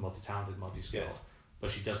multi-talented, multi-skilled. Yeah.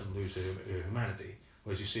 But she doesn't lose her humanity.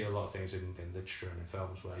 Whereas you see a lot of things in literature and in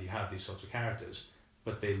films where you have these sorts of characters,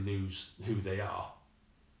 but they lose who they are.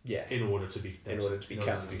 Yeah. In order to become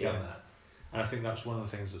that. And I think that's one of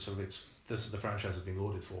the things that sort of the franchise has been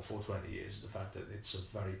lauded for 20 years, is the fact that it's a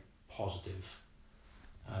very positive,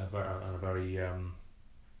 and a very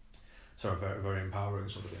very empowering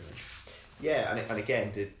sort of image. Yeah, and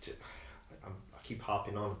again, I keep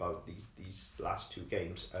harping on about these last two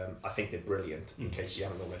games. I think they're brilliant. In case you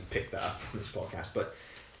haven't already picked that up from this podcast,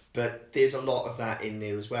 but there's a lot of that in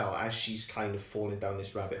there as well. As she's kind of falling down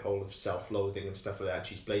this rabbit hole of self-loathing and stuff like that, and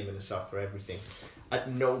she's blaming herself for everything. At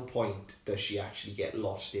no point does she actually get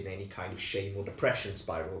lost in any kind of shame or depression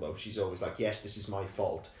spiral, though. She's always like, yes, this is my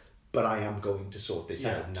fault, but I am going to sort this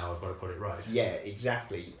out. Now I've got to put it right. Yeah,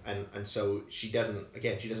 exactly. And so she doesn't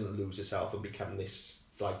lose herself and become this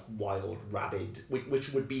like wild, rabid,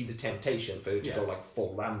 which would be the temptation for her to go like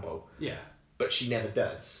full Rambo. Yeah. But she never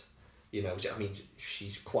does. You know, I mean,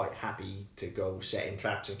 she's quite happy to go setting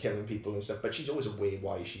traps and killing people and stuff, but she's always aware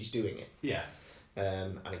why she's doing it. Yeah.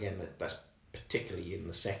 And again, that's particularly in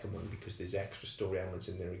the second one, because there's extra story elements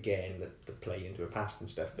in there again that play into her past and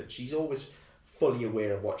stuff, but she's always fully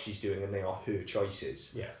aware of what she's doing and they are her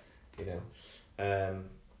choices. Yeah. You know.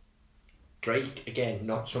 Drake, again,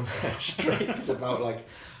 not so much. Drake is about like,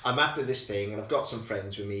 I'm after this thing and I've got some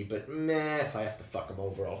friends with me, but if I have to fuck them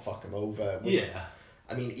over, I'll fuck them over. Yeah.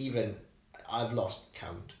 I mean, even I've lost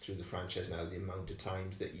count through the franchise now, the amount of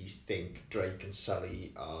times that you think Drake and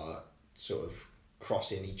Sully are sort of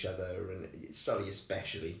crossing each other, and Sully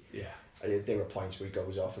especially. Yeah. There are points where he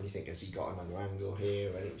goes off and you think, has he got another angle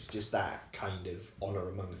here? And it's just that kind of honour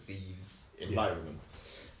among thieves environment.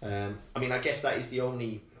 Yeah. I mean, I guess that is the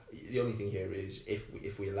only thing here is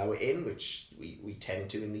if we allow it in, which we tend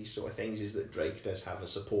to in these sort of things, is that Drake does have a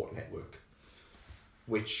support network,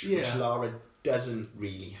 which Lara doesn't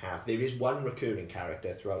really have. There is one recurring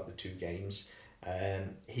character throughout the two games.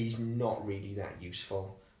 He's not really that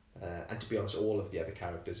useful. And to be honest, all of the other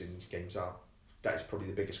characters in these games that is probably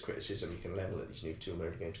the biggest criticism you can level at these new Tomb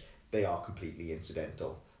Raider games. They are completely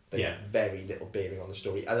incidental. They have very little bearing on the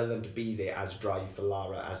story, other than to be there as drive for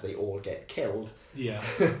Lara as they all get killed. Yeah.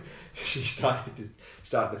 She started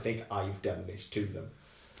to think, I've done this to them.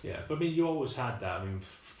 Yeah, but I mean, you always had that. I mean,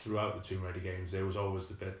 throughout the Tomb Raider games, there was always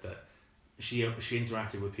the bit that she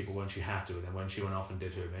interacted with people when she had to, and then when she went off and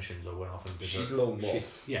did her missions or went off and did she's lone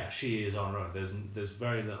wolf. She is on her own. There's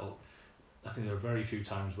very little. I think there are very few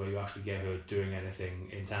times where you actually get her doing anything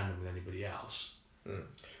in tandem with anybody else.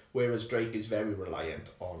 Whereas Drake is very reliant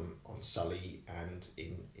on Sully, and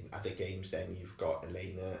in other games then you've got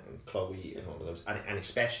Elena and Chloe and all of those, and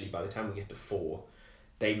especially by the time we get to 4,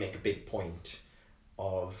 they make a big point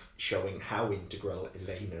of showing how integral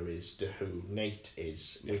Elena is to who Nate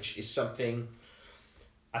is, which is something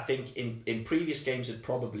I think in previous games had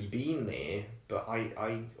probably been there, but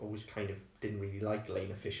I always kind of didn't really like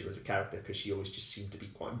Elena Fisher as a character, because she always just seemed to be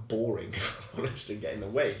quite boring, if I'm honest, and get in the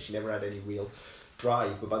way. She never had any real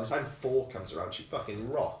drive, but by the time 4 comes around, she fucking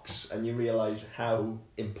rocks, and you realise how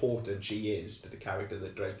important she is to the character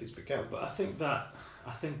that Drake has become. But I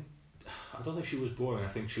don't think she was boring. I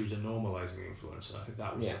think she was a normalising influence, and I think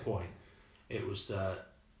that was the point. It was that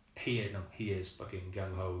he is fucking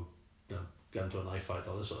gung-ho get into a knife fight,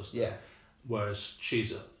 all this sort of stuff. Yeah. Whereas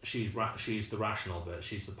she's the rational bit.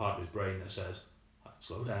 She's the part of his brain that says,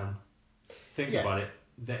 slow down, think about it.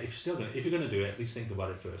 That if you're gonna do it, at least think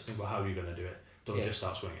about it first. Think about how you're gonna do it. Don't just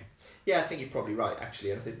start swinging. Yeah, I think you're probably right,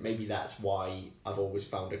 actually. And I think maybe that's why I've always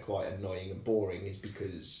found it quite annoying and boring, is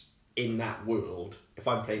because in that world, if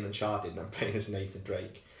I'm playing Uncharted and I'm playing as Nathan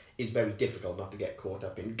Drake, it's very difficult not to get caught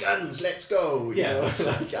up in guns, let's go! You know?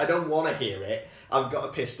 Like, I don't want to hear it. I've got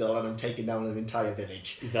a pistol and I'm taking down an entire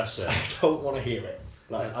village. That's it. I don't want to hear it.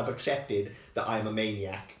 Like, I've accepted that I'm a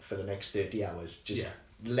maniac for the next 30 hours. Just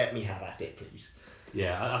let me have at it, please.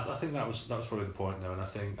 Yeah, I think that was probably the point though, and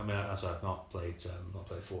I mean, as I've not played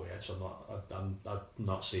 4 yet, so I've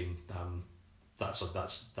not seen that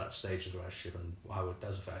stage of the relationship and how it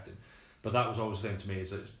does affect him. But that was always the thing to me,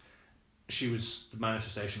 is that she was the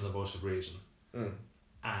manifestation of the voice of reason,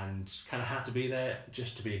 and kind of had to be there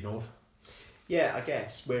just to be ignored. Yeah, I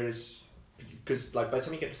guess. Whereas, because like by the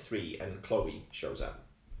time you get to 3 and Chloe shows up,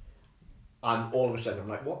 all of a sudden I'm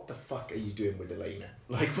like, what the fuck are you doing with Elena?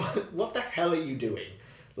 Like, what the hell are you doing?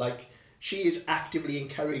 Like, she is actively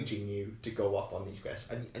encouraging you to go off on these quests,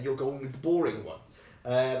 and you're going with the boring one.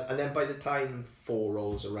 And then by the time 4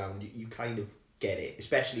 rolls around, you kind of get it,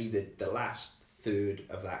 especially the last third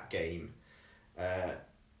of that game.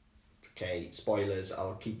 Okay, spoilers,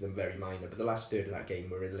 I'll keep them very minor, but the last third of that game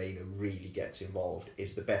where Elena really gets involved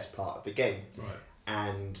is the best part of the game. Right.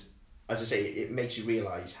 And as I say, it makes you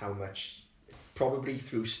realise how much, probably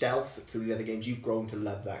through stealth, through the other games, you've grown to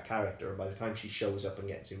love that character, and by the time she shows up and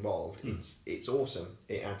gets involved, it's awesome.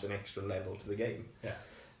 It adds an extra level to the game.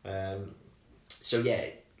 Yeah. So yeah,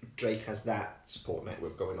 Drake has that support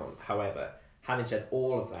network going on. However, having said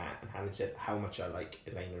all of that, and having said how much I like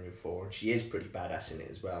Elena in 4, and she is pretty badass in it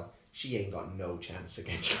as well, she ain't got no chance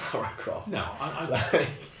against Lara Croft. No,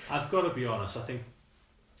 I've got to be honest. I think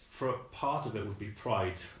for part of it would be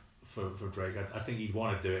pride for Drake. I think he'd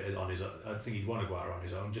want to do it on his own. I think he'd want to go out on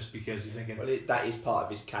his own, just because you're thinking. Well, that is part of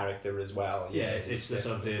his character as well. Yeah, it's the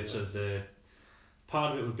sort of the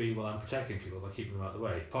part of it would be, well, I'm protecting people by keeping them out of the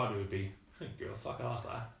way. Part of it would be, girl, fuck off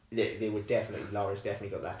that. They would definitely. Lara's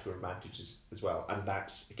definitely got that to her advantage as well, and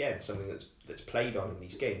that's again something that's played on in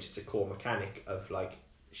these games. It's a core mechanic of like,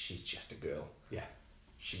 she's just a girl. Yeah.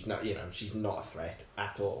 She's not, she's not a threat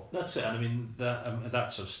at all. That's it, and I mean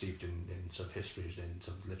that's sort of steeped in sort of histories, in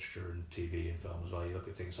sort of literature and TV and film as well. You look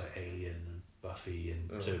at things like Alien and Buffy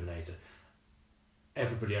and Terminator.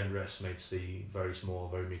 Everybody underestimates the very small,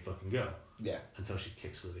 very meek-looking girl. Yeah. Until she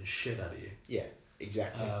kicks the living shit out of you. Yeah,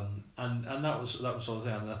 exactly. And that was sort of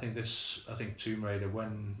thing. And I think Tomb Raider,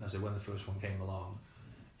 when the first one came along,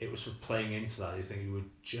 it was sort of playing into that. I think it would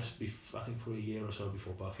just be, I think, for a year or so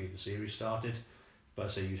before Buffy the series started. But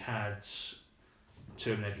so you'd had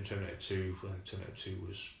Terminator and Terminator 2. I think Terminator 2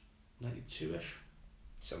 was 92-ish.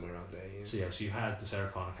 Somewhere around there, yeah. So you've had the Sarah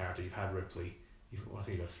Connor character, you've had Ripley. I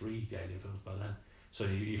think you've had 3 Alien films by then. So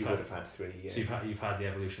you would have had 3, yeah. So you've had the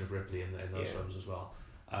evolution of Ripley in those films as well.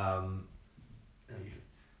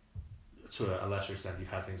 To a lesser extent, you've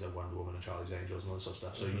had things like Wonder Woman and Charlie's Angels and all this sort of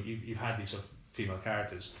stuff. So you've had these sort of female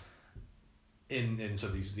characters in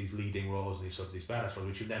sort of these leading roles and these badass roles,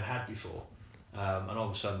 which you've never had before. And all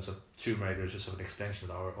of a sudden, sort of Tomb Raider is just sort of an extension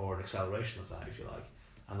of that, or an acceleration of that, if you like.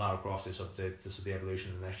 And Lara Croft is sort of the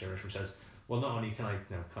evolution of the next generation, which says, well, not only can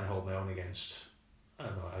I hold my own against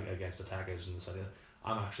attackers and this idea,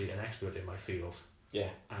 I'm actually an expert in my field. Yeah.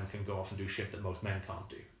 And can go off and do shit that most men can't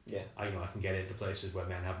do. Yeah. I can get into places where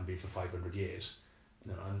men haven't been for 500 years.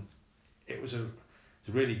 And it was a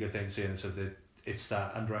really good thing to see, and so it's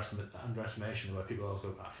that underestimation where people always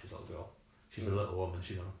go, she's a little girl, she's a little woman,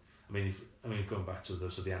 I mean, going back to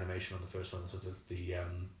the animation on the first one, sort of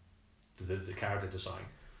the character design.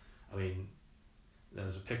 I mean,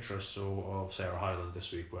 there's a picture I saw of Sarah Hyland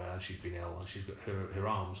this week where she's been ill, and she's got her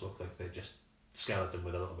arms look like they're just skeleton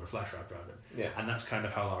with a little bit of flesh wrapped around them. Yeah. And that's kind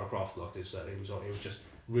of how Lara Croft looked. Is that it was just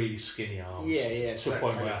really skinny arms. Yeah. To a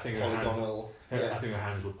point where I think her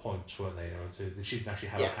hands were points, weren't they? She didn't actually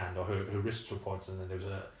have a hand, or her wrists were points, and then there was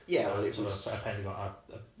a pentagon,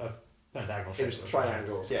 a pentagonal shape. It was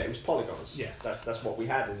triangles. It was polygons. Yeah. That's what we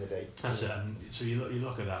had in the day. That's it. And so you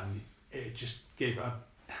look at that, and it just gave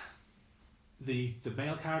the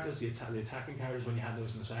male characters, the attacking characters, when you had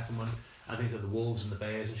those in the second one. I think that the wolves and the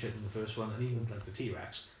bears and shit in the first one, and even like the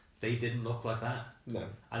T-Rex, they didn't look like that. No.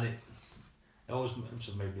 And it always sort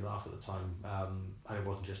of made me laugh at the time. And it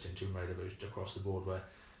wasn't just in Tomb Raider, but it was across the board, where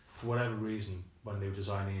for whatever reason, when they were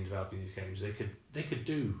designing and developing these games, they could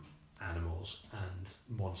do animals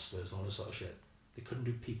and monsters and all this sort of shit. They couldn't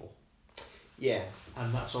do people. Yeah.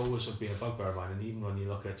 And that's always sort of been a bugbear of mine. And even when you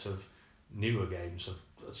look at sort of newer games,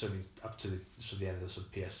 certainly up to the end of the sort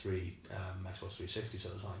of PS3, Xbox 360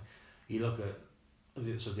 sort of time, you look at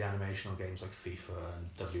the sort of the animational games like FIFA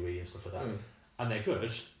and WE and stuff like that, and they're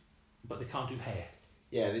good, but they can't do hair.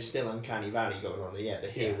 Yeah, there's still uncanny valley going on there. Yeah, the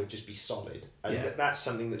hair would just be solid, and that's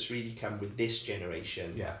something that's really come with this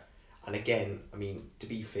generation. Yeah. And again, I mean, to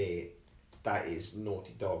be fair, that is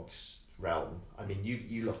Naughty Dog's realm. I mean,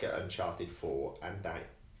 you look at Uncharted 4 and that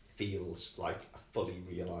feels like a fully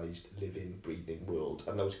realised, living, breathing world.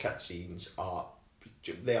 And those cutscenes are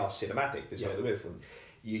cinematic. There's no other word for them.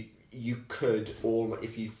 You could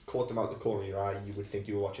if you caught them out the corner of your eye, you would think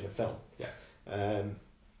you were watching a film. Yeah.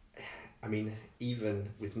 I mean, even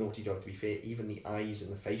with Naughty Dog, to be fair, even the eyes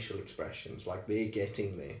and the facial expressions, like they're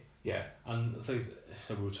getting there. Yeah, and I think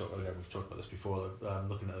so we've talked about this before.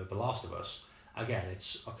 Looking at The Last of Us, again,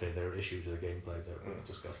 it's okay. There are issues with the gameplay that we've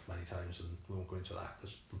discussed many times, and we won't go into that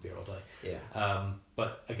because we'll be here all day. Yeah.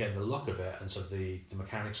 But again, the look of it and sort of the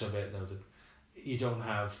mechanics of it, you don't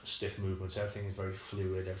have stiff movements. Everything is very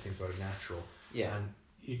fluid. Everything's very natural. Yeah. And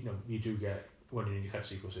you do get, when you're in your cut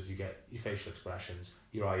sequences, you get your facial expressions,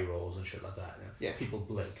 your eye rolls and shit like that. Yeah. People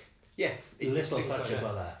blink. Yeah. Little touches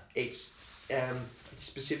like that. It's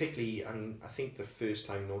specifically, I mean, I think the first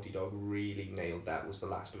time Naughty Dog really nailed that was The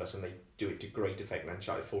Last of Us, and they do it to great effect in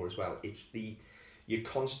Uncharted 4 as well. You're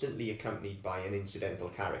constantly accompanied by an incidental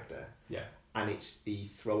character. Yeah. And it's the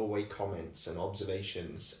throwaway comments and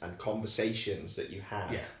observations and conversations that you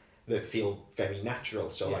have that feel very natural.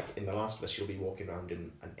 So like in The Last of Us, you'll be walking around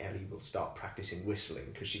and Ellie will start practicing whistling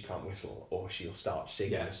because she can't whistle, or she'll start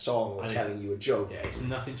singing a song or telling you a joke. Yeah, it's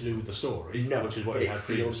nothing to do with the story, no, which is what but you it had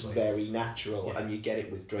feels previously. very natural, and you get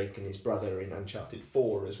it with Drake and his brother in Uncharted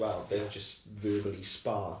 4 as well. They'll just verbally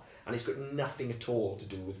spar, and it's got nothing at all to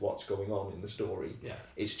do with what's going on in the story. Yeah.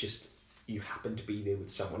 It's just you happen to be there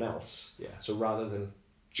with someone else. Yeah. So rather than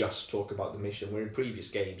just talk about the mission, where in previous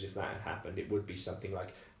games, if that had happened, it would be something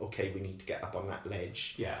like, okay, we need to get up on that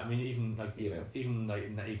ledge. Yeah, I mean, even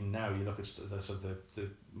now, you look at the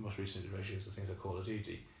most recent iterations of things like Call of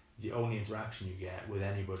Duty. The only interaction you get with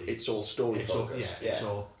anybody, it's all story focused. It's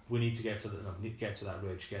all, we need to get to get to that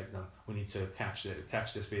ridge. We need to catch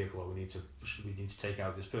this vehicle, or we need to take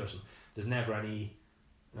out this person. There's never any,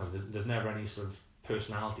 there's never any sort of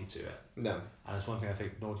personality to it. No. And it's one thing I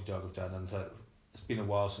think Naughty Dog have done, and it's been a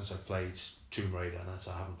while since I've played Tomb Raider, and so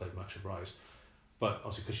I haven't played much of Rise. But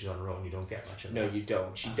obviously, because she's on her own, you don't get much of that. No, you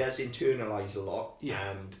don't. She does internalise a lot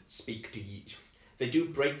and speak to you. They do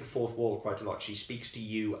break the fourth wall quite a lot. She speaks to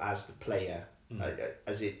you as the player,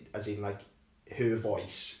 as in like her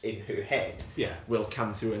voice in her head will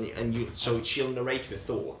come through, and you. So she'll narrate her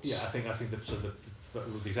thoughts. Yeah, I think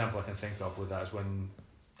the example I can think of with that is when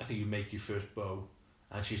I think you make your first bow,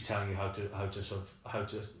 and she's telling you how to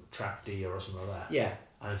track deer or something like that. Yeah.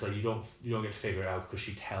 And it's like you don't get to figure it out because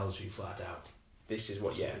she tells you flat out. This is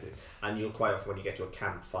what, and you'll quite often when you get to a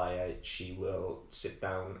campfire, she will sit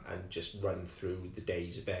down and just run through the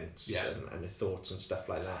day's events and her thoughts and stuff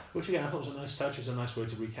like that. Which again, I thought was a nice touch. It's a nice way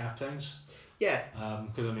to recap things. Yeah.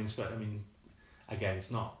 Because I mean, again,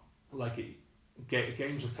 it's not like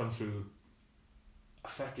games have come through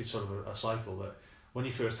affected sort of a cycle that when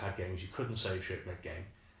you first had games, you couldn't save shit mid-game.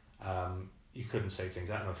 You couldn't save things.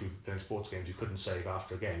 I don't know if you were playing sports games, you couldn't save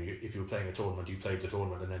after a game. If you were playing a tournament, you played the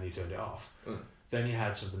tournament and then you turned it off. Then you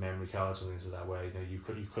had sort of the memory cards and things of that way. You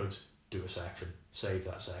could do a section, save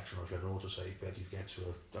that section, or if you had an autosave bed, you'd get to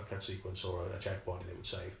a cut sequence or a checkpoint and it would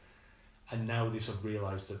save. And now they sort of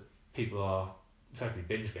realise that people are effectively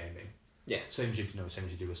binge gaming. Yeah. Same as you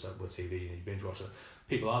do with TV, and you binge watch it.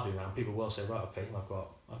 People are doing that, and people will say, right, okay, I've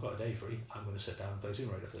got a day free. I'm going to sit down and play Tomb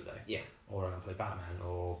Raider for the day. Yeah. Or I'm going to play Batman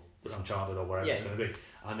or Uncharted or whatever it's going to be,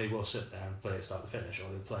 and they will sit there and play it start to finish, or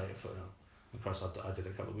they'll play it for. Because I did it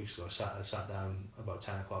a couple of weeks ago. I sat down about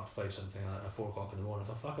 10 o'clock to play something, and at 4 o'clock in the morning, I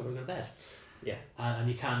thought, fuck, I'm going to go to bed. Yeah. And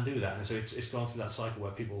you can do that, and so it's gone through that cycle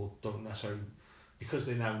where people don't necessarily, because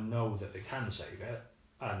they now know that they can save it,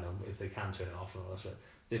 and if they can turn it off and all that stuff,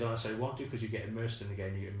 they don't necessarily want to, because you get immersed in the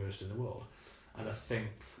game, you get immersed in the world. And I think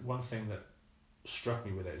one thing that struck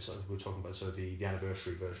me with it is we were talking about the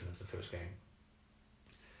anniversary version of the first game.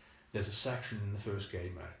 There's a section in the first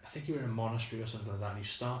game, I think you're in a monastery or something like that, and you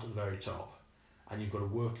start at the very top, and you've got to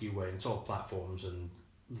work your way, and it's all platforms and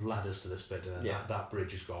ladders to this bit, and then that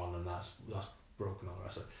bridge is gone, and that's broken, all the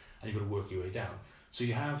rest of it, and you've got to work your way down. So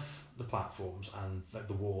you have the platforms and like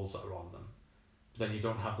the walls that are on them, but then you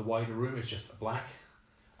don't have the wider room, it's just black.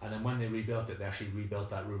 And then when they rebuilt it, they actually rebuilt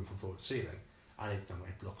that room from floor to ceiling, and it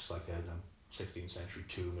looks like a 16th century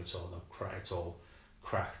tomb. It's all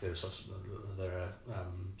cracked. There are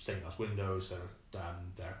stained glass windows. There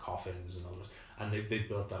are coffins and all this, and they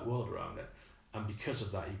built that world around it, and because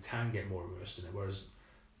of that, you can get more immersed in it. Whereas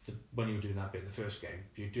when you were doing that bit in the first game,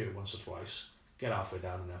 you do it once or twice, get halfway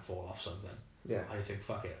down, and then fall off something. Yeah. And you think,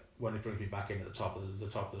 fuck it. When it brings me back in at the top of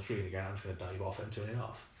the screen again, I'm just going to dive off it and turn it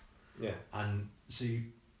off. Yeah. And so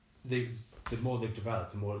the more they've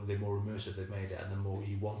developed, the more immersive they've made it, and the more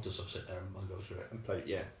you want to sort of sit there and go through it and play.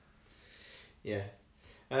 Yeah.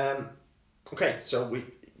 Okay, so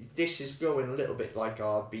this is going a little bit like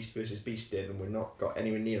our Beast versus Beast did, and we're not got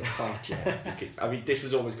anywhere near the fight yet. Because, I mean, this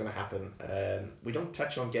was always going to happen. We don't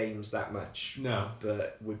touch on games that much. No.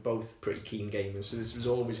 But we're both pretty keen gamers, so this was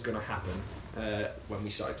always going to happen when we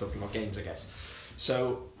started talking about games, I guess.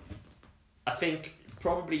 So I think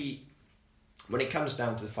probably when it comes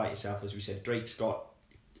down to the fight itself, as we said,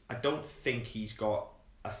 I don't think he's got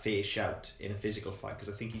a fair shout in a physical fight, because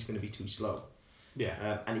I think he's going to be too slow.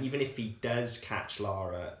 Yeah. And even if he does catch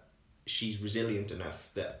Lara, she's resilient enough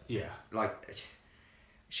that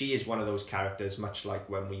she is one of those characters, much like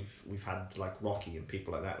when we've had like Rocky and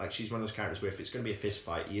people like that. Like, she's one of those characters where if it's going to be a fist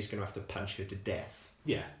fight, he is going to have to punch her to death.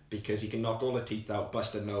 Yeah. Because he can knock all her teeth out,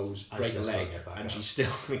 bust her nose, break her legs, and she's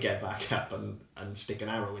still going to get back up and stick an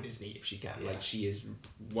arrow in his knee if she can. Yeah. Like, she is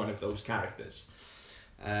one of those characters.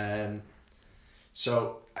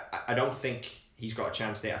 So I don't think he's got a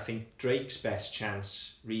chance there. I think Drake's best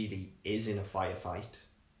chance really is in a firefight.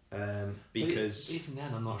 Because even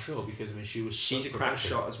then, I'm not sure, because I mean, she's a crack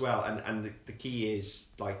shot as well, and the key is,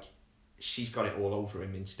 like, she's got it all over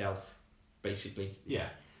him in stealth, basically. Yeah.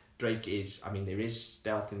 Drake is, I mean, there is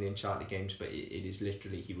stealth in the Uncharted games, but it is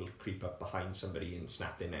literally, he will creep up behind somebody and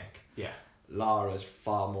snap their neck. Yeah. Lara's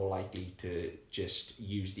far more likely to just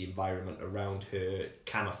use the environment around her,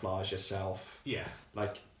 camouflage herself. Yeah.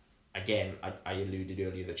 Like, again, I alluded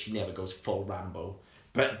earlier that she never goes full Rambo,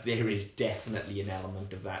 but there is definitely an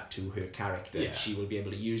element of that to her character. Yeah. She will be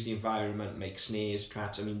able to use the environment, make snares,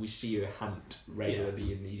 traps. I mean, we see her hunt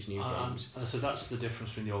regularly in these new games. So that's the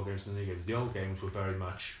difference between the old games and the new games. The old games were very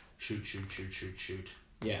much shoot.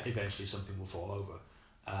 Yeah. Eventually something will fall over.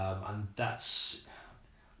 And that's,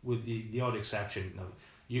 with the odd exception,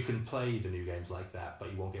 you can play the new games like that,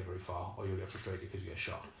 but you won't get very far, or you'll get frustrated because you get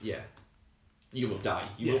shot. Yeah. You will die.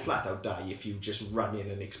 You will flat out die if you just run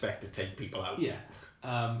in and expect to take people out. Yeah.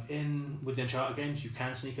 With the Uncharted games, you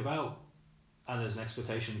can sneak about, and there's an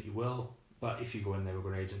expectation that you will, but if you go in there with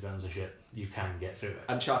grenades and guns and shit, you can get through it.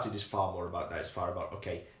 Uncharted is far more about that. It's far about,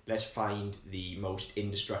 okay, let's find the most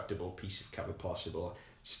indestructible piece of cover possible,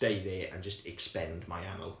 stay there and just expend my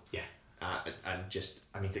ammo. Yeah. And just,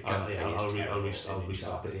 I mean, the gunplay is terrible. I'll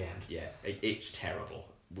restart at the end. Yeah, it's terrible.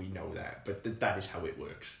 We know that, but that is how it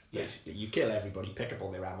works. Basically, you kill everybody, pick up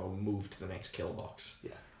all their ammo, move to the next kill box.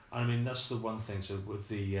 Yeah, I mean, that's the one thing. So with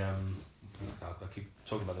the, I keep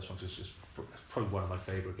talking about this one because it's probably one of my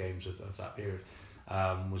favourite games of that period.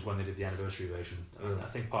 Was when they did the anniversary version. I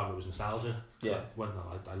think part of it was nostalgia. Yeah.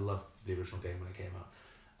 I loved the original game when it came out,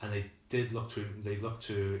 and they did look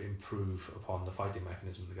to improve upon the fighting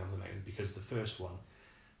mechanism, the gunplay mechanism, because the first one,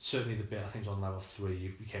 certainly the bit I think it was on level 3,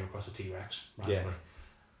 you came across a T-Rex randomly. Yeah.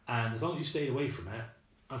 And as long as you stayed away from it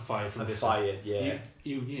and fired from distance,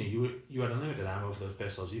 you had unlimited ammo for those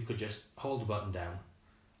pistols. You could just hold the button down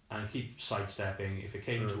and keep sidestepping. If it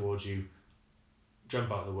came towards you,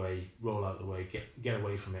 jump out of the way, roll out of the way, get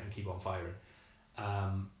away from it, and keep on firing.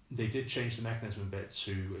 They did change the mechanism a bit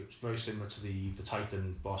to, it's very similar to the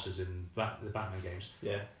Titan bosses in the Batman games.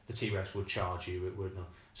 Yeah. The T-Rex would charge you. It would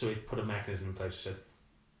so it put a mechanism in place that said,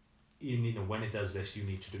 you need when it does this, you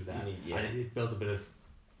need to do that, and it built a bit of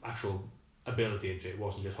actual ability into it. It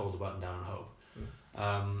wasn't just hold the button down and hope.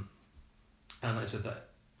 And like I said,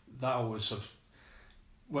 that always sort of,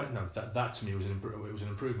 that to me was an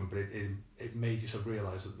improvement, but it made you sort of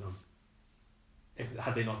realise that if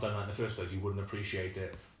had they not done that in the first place, you wouldn't appreciate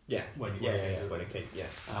it. Yeah. When it came. Yeah.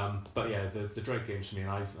 But yeah, the Drake games for me, and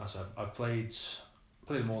I've played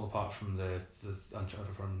them all apart from the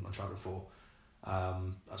Uncharted 4. I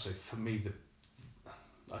say for me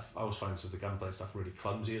I always find the gunplay stuff really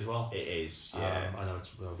clumsy as well. It is, yeah. I know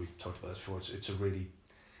we've talked about this before.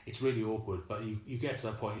 It's really awkward, but you get to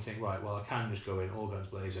that point, you think, right, well, I can just go in all guns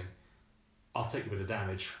blazing. I'll take a bit of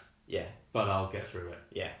damage. Yeah. But I'll get through it.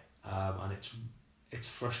 Yeah. And it's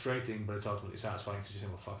frustrating, but it's ultimately satisfying because you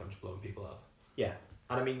think, well, fuck, I'm just blowing people up. Yeah,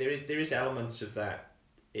 and I mean there is elements of that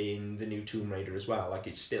in the new Tomb Raider as well. Like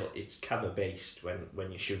it's cover based when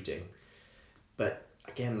you're shooting, but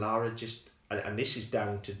again, Lara just. And this is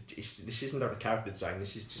down to this isn't down to character design.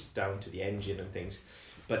 This is just down to the engine and things.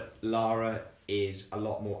 But Lara is a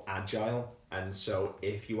lot more agile And so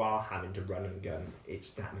if you are having to run and gun, it's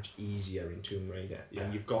that much easier in Tomb Raider. Yeah.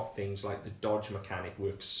 And you've got things like the dodge mechanic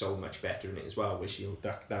works so much better in it as well, where she'll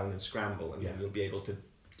duck down and scramble, and then you'll be able to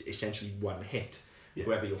essentially one hit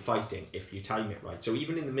whoever you're fighting if you time it right. So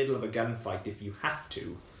even in the middle of a gunfight, if you have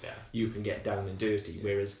to, you can get down and dirty.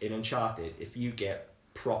 Whereas in Uncharted, if you get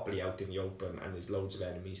properly out in the open and there's loads of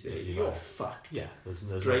enemies there, you're fucked. Yeah,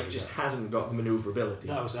 there's Drake just hasn't got the manoeuvrability.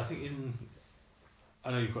 That was, I think,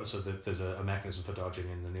 I know you've got there's a mechanism for dodging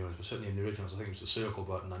in the new ones, but certainly in the originals, I think it was the circle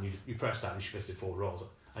button, and you press that and you just did 4 rolls,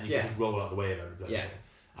 and you could just roll out the way of everybody. Yeah.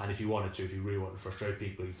 And if you wanted to, if you really wanted to frustrate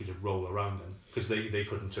people, you could just roll around them because they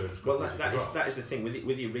couldn't turn as quickly. Well, that is the thing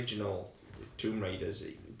with the original Tomb Raiders,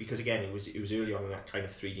 because again it was early on in that kind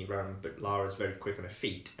of 3D realm, but Lara's very quick on her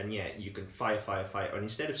feet, and you can fire, and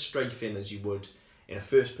instead of strafing as you would in a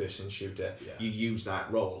first-person shooter, you use that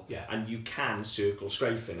roll, and you can circle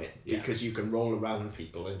strafe in it because you can roll around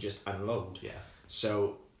people and just unload. Yeah.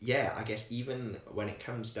 So I guess even when it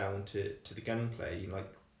comes down to the gunplay,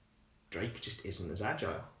 like Drake just isn't as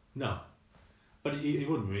agile. No, but he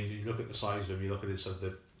wouldn't really. You look at the size of him. You look at it sort of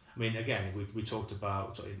the. I mean, again, we talked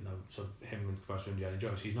about sort of him in comparison to Indiana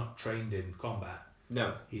Jones. He's not trained in combat.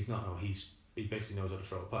 No, he's not. No, he basically knows how to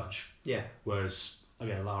throw a punch. Yeah. Whereas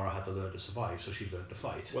again, Lara had to learn to survive, so she learned to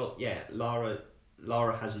fight. Well,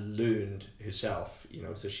 Lara has learned herself,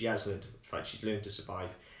 so she has learned to fight, she's learned to survive.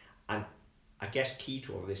 And I guess key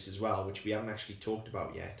to all of this as well, which we haven't actually talked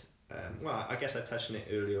about yet, well, I guess I touched on it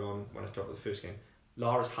earlier on when I talked about the first game,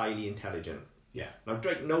 Lara's highly intelligent. Yeah. Now,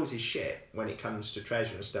 Drake knows his shit when it comes to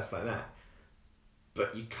treasure and stuff like that,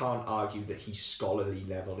 but you can't argue that he's scholarly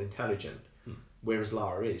level intelligent. Whereas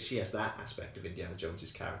Lara is, she has that aspect of Indiana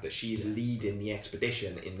Jones's character. She is leading the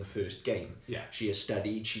expedition in the first game. Yeah. She has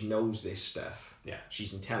studied, she knows this stuff. Yeah.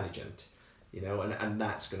 She's intelligent, and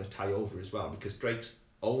that's going to tie over as well, because Drake's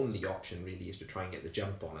only option really is to try and get the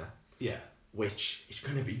jump on her. Yeah. Which is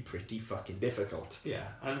going to be pretty fucking difficult. Yeah,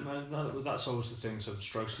 and that's always the thing that sort of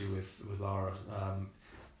strikes you with Lara.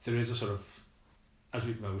 There is a sort of, as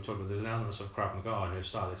we talked about, there's an element of sort of Krav Maga in her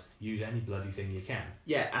style. Is use any bloody thing you can.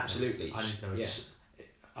 Yeah, absolutely.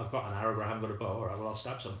 I've got an arrow, I haven't got a bow. All right, well, I'll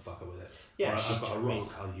stab some fucker with it. Yeah, I've got a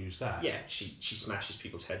rock, I'll use that. Yeah, she smashes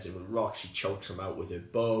people's heads in with rocks. She chokes them out with her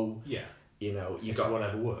bow. Yeah. You've got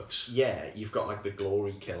whatever works. Yeah, you've got like the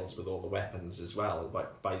glory kills with all the weapons as well.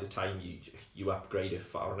 But by the time you upgrade it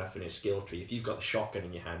far enough in her skill tree, if you've got the shotgun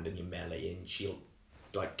in your hand and you melee in, she'll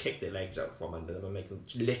like kick their legs out from under them and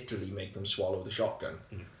literally make them swallow the shotgun.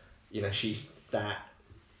 She's that.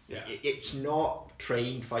 Yeah. It's not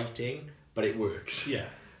trained fighting, but it works. Yeah.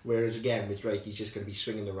 Whereas again with Drake, he's just going to be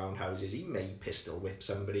swinging the roundhouses. He may pistol whip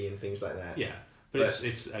somebody and things like that. Yeah, but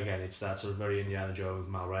it's that sort of very Indiana Jones,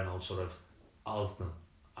 Mal Reynolds sort of. I'm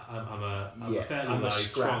a fairly light,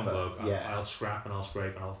 strong bloke. I'll scrap and I'll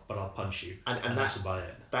scrape but I'll punch you. And that's about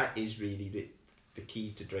it. That is really the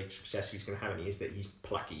key to Drake's success he's going to have, and is that he's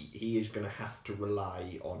plucky. He is going to have to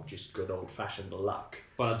rely on just good old fashioned luck.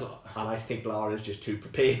 But I think Lara's just too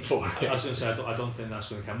prepared for it. I was going to say I don't think that's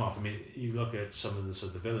going to come off. I mean, you look at some of the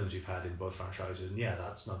sort of the villains you've had in both franchises, and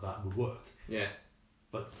that would work. Yeah.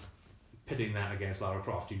 But pitting that against Lara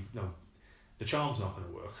Croft, the charm's not going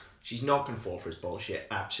to work. She's not going to fall for his bullshit.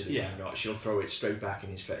 Absolutely not. She'll throw it straight back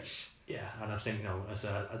in his face. Yeah, and I think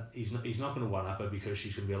he's not going to one up her because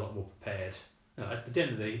she's going to be a lot more prepared. At the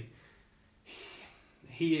end of the day,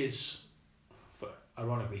 he is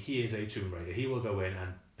a Tomb Raider. He will go in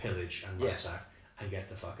and pillage and ransack and get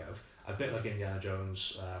the fuck out. A bit like Indiana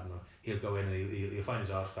Jones, he'll go in and he'll find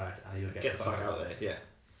his artifact and he'll get the fuck out there. Yeah.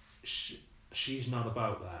 She's not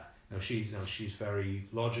about that. She's very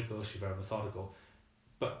logical. She's very methodical,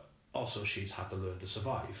 but also she's had to learn to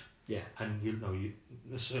survive. Yeah. And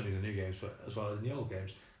certainly the new games, but as well as in the old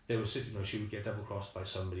games, they were sitting. She would get double crossed by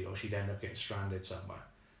somebody, or she'd end up getting stranded somewhere.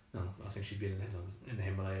 I think she'd be in the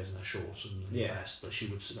Himalayas in her shorts and vest, but she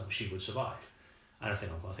would survive. And I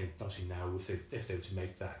think obviously now if they were to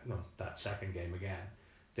make that second game again,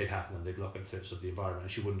 they'd look at sort of the environment.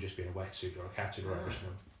 And she wouldn't just be in a wetsuit or a catsuit or whatever.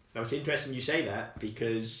 Now it's interesting you say that,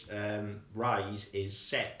 because Rise is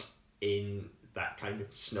set in that kind of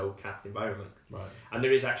snow-capped environment. Right. And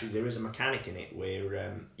there is a mechanic in it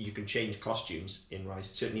where you can change costumes in Rise.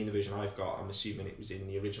 Certainly in the version I've got, I'm assuming it was in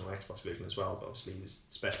the original Xbox version as well, but obviously there's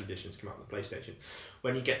special editions come out on the PlayStation.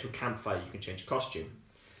 When you get to a campfire, you can change a costume.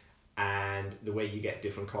 And the way you get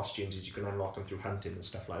different costumes is you can unlock them through hunting and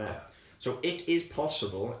stuff like that. Yeah. So it is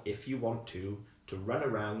possible, if you want to run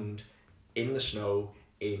around in the snow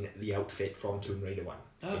in the outfit from Tomb Raider 1.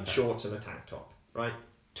 Okay. In shorts and a tank top, right?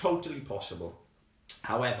 Totally possible.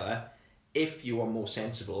 However, If you are more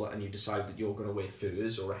sensible and you decide that you're going to wear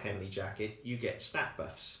furs or a Henley jacket, you get stat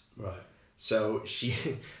buffs. Right. So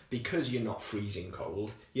because you're not freezing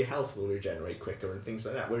cold, your health will regenerate quicker and things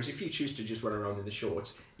like that. Whereas if you choose to just run around in the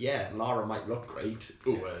shorts, yeah, Lara might look great,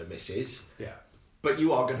 misses. Yeah. But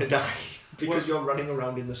you are going to die because you're running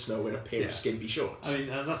around in the snow in a pair of skimpy shorts. I mean,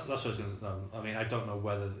 that's what I was going to. I mean, I don't know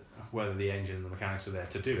whether the engine and the mechanics are there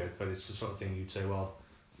to do it, but it's the sort of thing you'd say, well,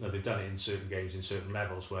 no, they've done it in certain games in certain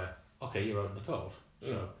levels where, okay, you're out in the cold,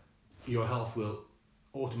 so your health will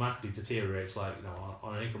automatically deteriorate slightly,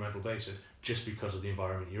 on an incremental basis just because of the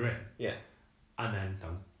environment you're in. Yeah. And then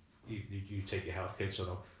you take your health kit,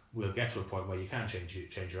 so we'll get to a point where you can change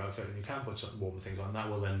your outfit and you can put some warmer things on. That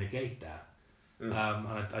will then negate that. And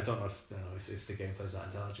I don't know if the gameplay's that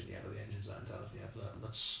intelligent yet or the engine's that intelligent yet, but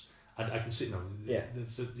that's I can see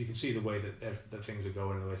you can see the way that things are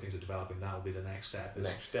going and the way things are developing. That will be the next step.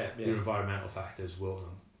 Your environmental factors will.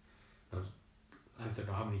 I don't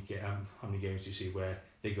know how many games do you see where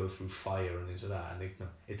they go through fire and things like that, and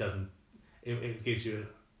it doesn't. It gives you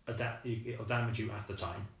it'll damage you at the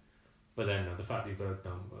time, but then the fact that you've got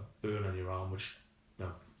a burn on your arm, which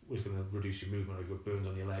was going to reduce your movement, or you've got burns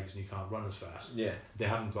on your legs and you can't run as fast. Yeah, they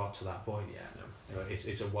haven't got to that point yet. No.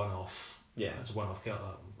 It's a one-off. Yeah, it's a one-off kill.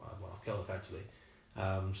 Kill effectively.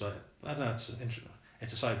 So I don't know.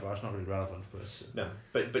 It's a sidebar. It's not really relevant,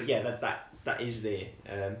 but yeah, that is there.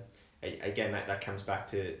 Again, that comes back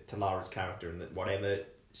to Lara's character, and that whatever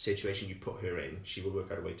situation you put her in, she will work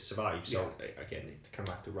out a way to survive. So again, to come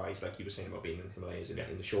back to Rise, like you were saying about being in the Himalayas in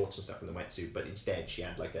the shorts and stuff, in the wetsuit, but instead she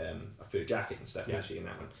had like a fur jacket and stuff, actually, in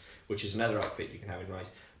that one, which is another outfit you can have in Rise.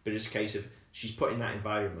 But it's a case of she's put in that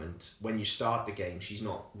environment. When you start the game, she's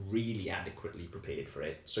not really adequately prepared for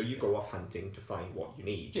it. So you go off hunting to find what you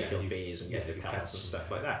need. You kill bears and get their pellets and stuff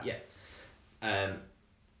like that. Yeah.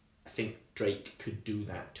 I think Drake could do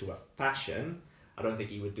that to a fashion. I don't think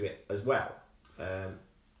he would do it as well.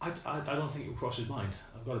 I don't think it would cross his mind.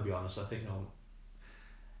 I've got to be honest. I think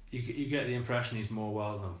you get the impression he's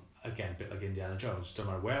more again, a bit like Indiana Jones. Don't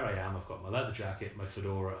matter where I am, I've got my leather jacket, my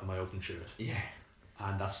fedora, and my open shirt. Yeah.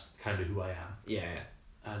 And that's kind of who I am. Yeah.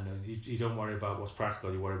 And you don't worry about what's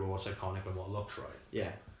practical, you worry about what's iconic and what looks right.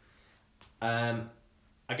 Yeah.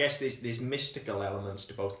 I guess there's mystical elements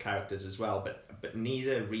to both characters as well, but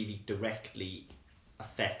neither really directly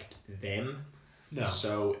affect them. No.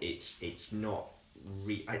 So it's not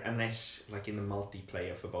unless like in the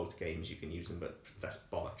multiplayer for both games you can use them, but that's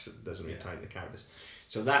bollocks. It doesn't really tie to the characters.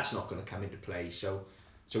 So that's not going to come into play. So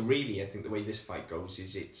really, I think the way this fight goes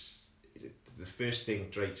is it's the first thing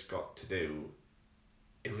Drake's got to do,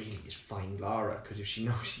 it really is find Lara, because if she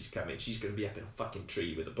knows she's coming, she's going to be up in a fucking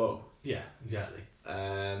tree with a bow. Yeah, exactly.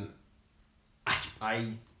 I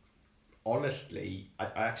honestly, I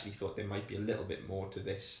actually thought there might be a little bit more to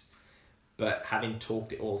this, but having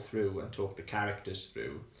talked it all through and talked the characters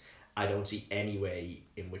through, I don't see any way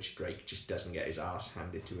in which Drake just doesn't get his ass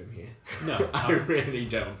handed to him here. No, I really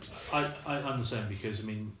don't. I'm the same, because I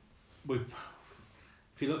mean, if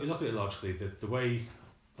you look at it logically, the way,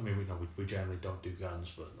 I mean, we generally don't do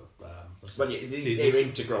guns, but they're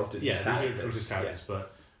integral to these characters. They're integral to characters,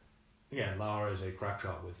 but again, Lara is a crack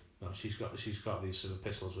shot with she's got these sort of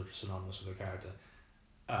pistols which are synonymous with her character.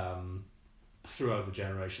 Throughout the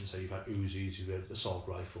generation, so you've had Uzis, you've had assault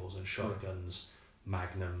rifles and shotguns,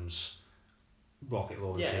 magnums, rocket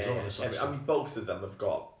launchers, all this sort of stuff. I mean, both of them have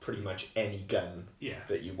got pretty much any gun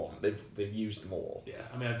that you want. They've used them all. Yeah,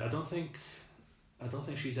 I mean, I don't think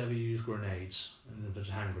she's ever used grenades, and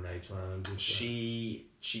there's hand grenades. When I know she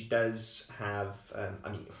does have. I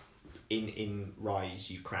mean, in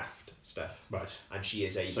Rise you craft stuff, right? And she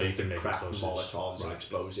is able to craft molotovs and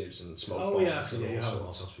explosives and smoke bombs. Oh yeah, so you have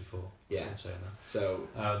molotovs before. Yeah,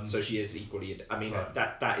 so she is equally. I mean,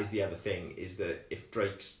 that is the other thing, is that if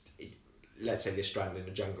Drake's, let's say they're stranded in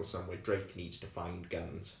a jungle somewhere, Drake needs to find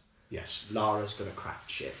guns. Yes. Lara's gonna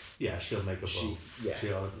craft shit. Yeah, she'll make a bow.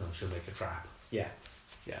 She'll make a trap. Yeah.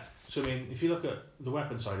 Yeah. So I mean, if you look at the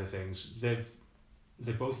weapon side of things,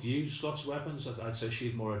 they both use lots of weapons. I'd say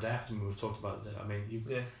she's more adept, and we've talked about that. I mean,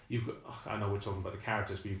 you've got. I know we're talking about the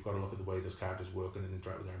characters, but you've got to look at the way those characters work and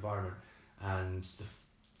interact with their environment, and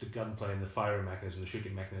the gunplay and the firing mechanism, the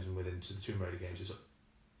shooting mechanism within the Tomb Raider games is,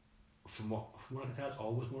 from what I can tell, it's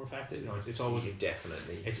always more effective. It's always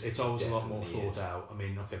definitely. It's always a lot more thought out. I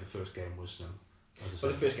mean, the first game was the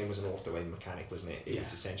first game was an auto-aim mechanic, wasn't it? It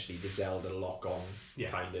was essentially the Zelda lock-on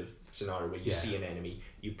kind of scenario where you see an enemy,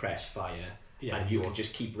 you press fire, Yeah, and you can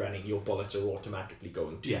just keep running. Your bullets are automatically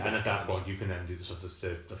going to. Yeah, and at that point you can then do the sort of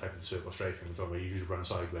the effect of the circle strafing, where you just run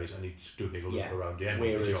sideways and you just do a big loop around the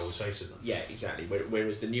enemy because you're always facing them. Yeah, exactly.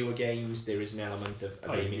 Whereas the newer games, there is an element of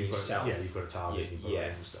aiming yourself. You've got a target, you've got to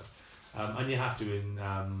aim and stuff. And you have to in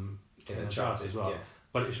Uncharted as well. Yeah.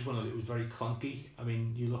 But it's just one of those, it was very clunky. I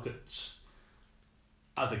mean, you look at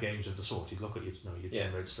other games of the sort, you look at your Tomb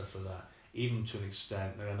Raider stuff like that. Even to an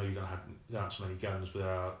extent, I know there aren't so many guns, but there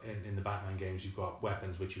are in the Batman games. You've got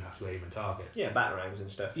weapons which you have to aim and target. Yeah, batarangs and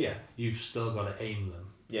stuff. Yeah, you've still got to aim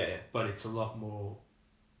them. Yeah. But it's a lot more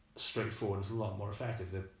straightforward. It's a lot more effective.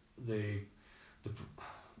 The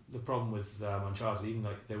problem with Uncharted, even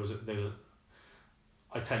like there was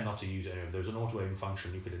I tend not to use it anyway. There was an auto aim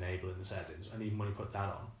function you could enable in the settings, and even when you put that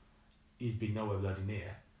on, you'd be nowhere bloody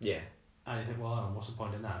near. Yeah. And you think, well, what's the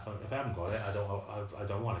point in that? If I haven't got it, I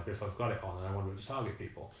don't want it. But if I've got it on, then I want to target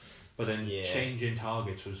people. But then changing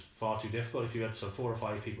targets was far too difficult. If you had 4 or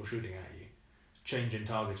 5 people shooting at you, changing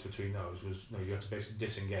targets between those was you have to basically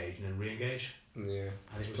disengage and then re-engage. Yeah, and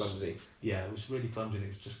it's clumsy. Yeah, it was really clumsy. And it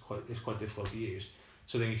was just quite difficult to use.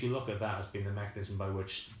 So then, if you look at that as being the mechanism by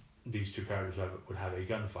which these two characters would have a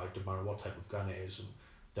gunfight, no matter what type of gun it is, and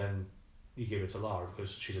then you give it to Lara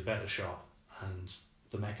because she's a better shot and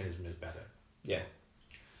the mechanism is better. Yeah.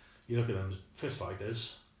 You look at them as fist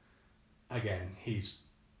fighters. Again, he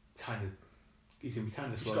can be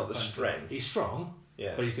kind of slow. He's got the strength. He's strong.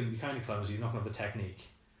 Yeah. But he can be kind of clumsy. He's not going to have the technique.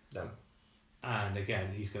 No. And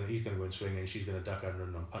again, he's going to go and swing, and she's going to duck under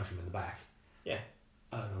and punch him in the back. Yeah.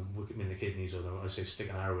 Look him in the kidneys, or I say stick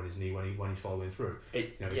an arrow in his knee when he's following through.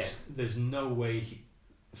 There's no way.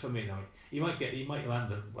 For me, no. He might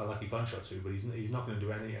land a lucky punch or two, but he's not going to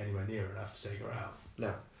do anywhere near enough to take her out.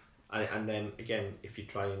 No. And then again, if you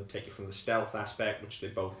try and take it from the stealth aspect, which they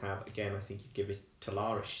both have, again, I think you give it to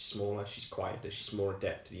Lara. She's smaller, she's quieter, she's more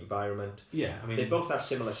adept to the environment. Yeah, I mean, they both have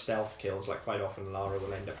similar stealth kills. Like quite often, Lara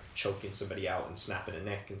will end up choking somebody out and snapping a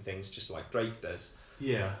neck and things, just like Drake does.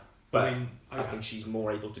 Yeah, but I think she's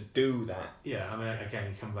more able to do that. Yeah, I mean, again,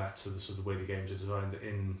 you come back to the sort of way the games are designed.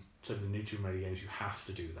 In some of the new Tomb Raider games, you have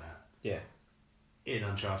to do that. Yeah. In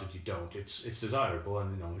Uncharted, you don't. It's desirable,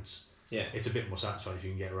 and it's a bit more satisfying if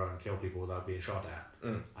you can get around and kill people without being shot at.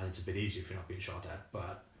 And it's a bit easier if you're not being shot at. But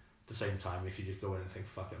at the same time, if you just go in and think,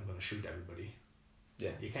 "Fuck it, I'm going to shoot everybody,"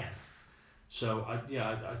 you can. So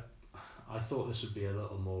I thought this would be a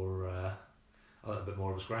little bit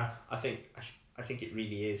more of a scrap. I think it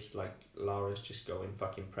really is. Like, Lara's just going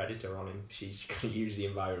fucking Predator on him. She's going to use the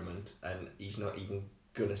environment, and he's not even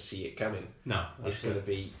going to see it coming. No, it's going to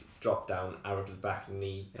be drop down, arrow to the back of the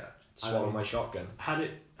knee, swallow my shotgun.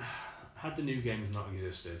 Had the new games not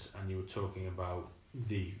existed, and you were talking about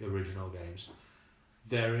the original games,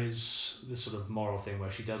 there is this sort of moral thing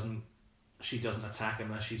where she doesn't attack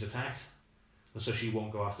unless she's attacked, so she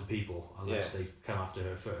won't go after people unless they come after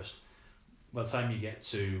her first. By the time you get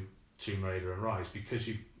to Tomb Raider and Rise, because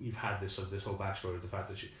you've had this whole backstory of the fact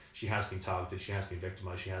that she has been targeted, she has been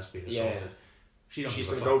victimised, she has been assaulted. She's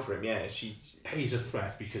going to go for him. Yeah, he's a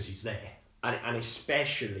threat because he's there, and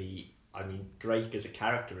especially, I mean, Drake as a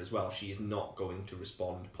character as well. She is not going to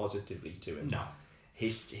respond positively to him. No,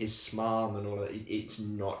 his smarm and all of that. It's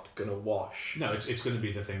not going to wash. No, it's going to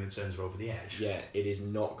be the thing that sends her over the edge. Yeah, it is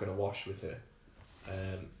not going to wash with her.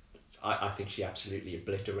 I think she absolutely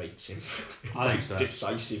obliterates him. I think so.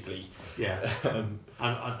 Decisively. Yeah. And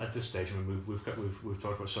at this stage, I mean, we've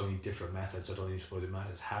talked about so many different methods. I don't even suppose it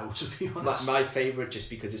matters how, to be honest. My favourite, just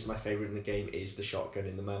because it's my favourite in the game, is the shotgun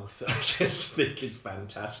in the mouth. I just think it's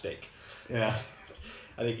fantastic. Yeah.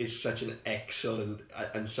 I think it's such an excellent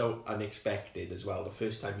and so unexpected as well. The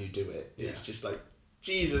first time you do it, it's just like,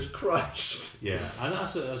 Jesus Christ. Yeah, and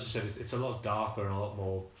as I said, it's a lot darker and a lot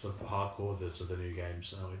more sort of hardcore the new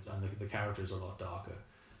games. And the characters are a lot darker.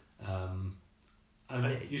 And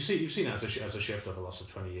you've seen it as a shift over the last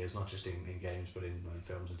 20 years, not just in games but in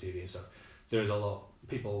films and TV and stuff. There is a lot.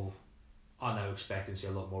 People are now expecting to see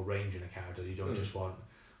a lot more range in a character. You don't just want.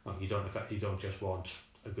 You don't just want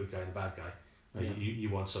a good guy and a bad guy. You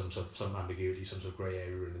want some ambiguity, some sort of grey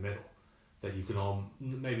area in the middle that you can all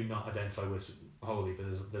maybe not identify with wholly,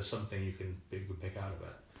 but there's something you can pick out of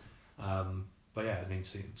it. But yeah, I mean, it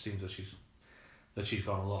seems that she's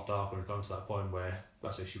gone a lot darker and gone to that point where I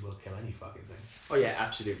say she will kill any fucking thing. Oh yeah,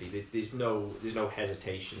 absolutely. There's no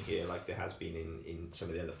hesitation here like there has been in some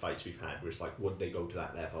of the other fights we've had, where it's like, would they go to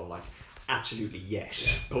that level? Like, absolutely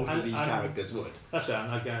yes. Yeah. Both of these characters would. That's it.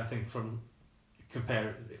 And again, I think from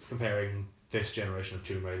comparing this generation of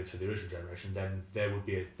Tomb Raider to the original generation, then there would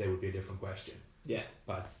be a different question. Yeah,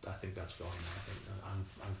 but I think that's gone now. I think,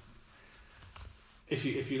 and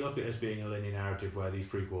if you look at it as being a linear narrative where these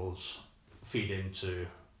prequels feed into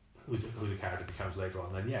who the character becomes later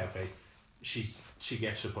on. Then okay, she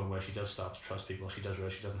gets to a point where she does start to trust people. She does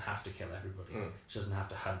realize she doesn't have to kill everybody. She doesn't have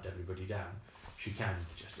to hunt everybody down. She can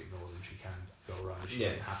just ignore them. She can go around. She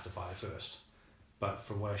doesn't have to fire first. But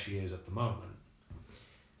from where she is at the moment,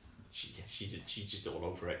 she's just all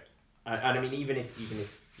over it. And I mean, even if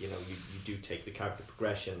you know you do take the character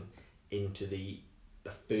progression into the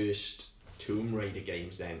first Tomb Raider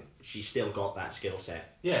games, then she's still got that skill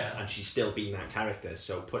set. Yeah. And she's still been that character.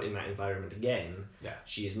 So put in that environment again,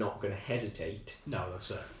 she is not going to hesitate. No, that's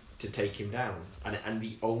it. To take him down. And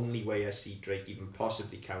the only way I see Drake even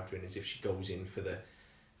possibly countering is if she goes in for the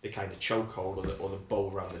kind of chokehold or the bow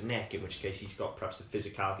around the neck, in which case he's got perhaps the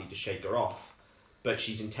physicality to shake her off. But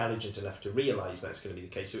she's intelligent enough to realise that's going to be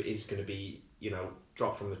the case. So it is going to be, you know,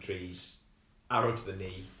 drop from the trees, arrow to the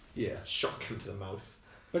knee, shotgun to the mouth,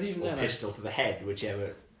 but even then, pistol to the head,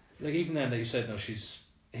 whichever. Like even then, like you said, no, he's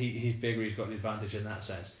bigger. He's got the advantage in that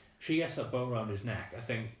sense. If she gets that bow around his neck, I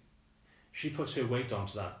think she puts her weight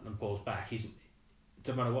onto that and pulls back.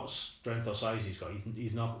 No matter what strength or size he's got,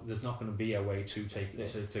 he's not. There's not going to be a way to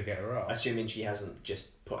to get her off. Assuming she hasn't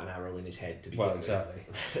just put an arrow in his head to begin with. Exactly.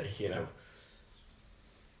 You know.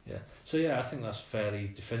 Yeah. So yeah, I think that's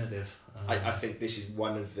fairly definitive. I think this is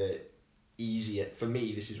one of the for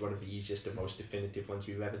me, this is one of the easiest and most definitive ones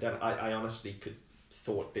we've ever done. I honestly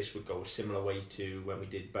thought this would go a similar way to when we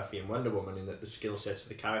did Buffy and Wonder Woman, in that the skill sets of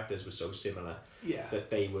the characters were so similar that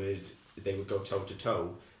they would go toe to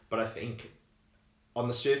toe. But I think on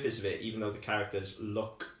the surface of it, even though the characters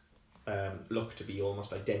look to be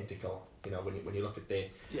almost identical, you know, when you look at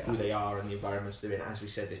who they are and the environments they're in, as we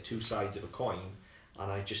said, they're two sides of a coin.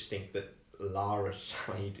 And I just think that Lara's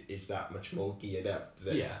side is that much more geared up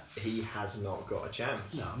that he has not got a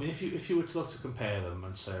chance. No, I mean, if you were to look to compare them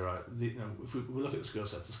and say, right, if we look at the skill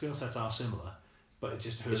sets are similar, but it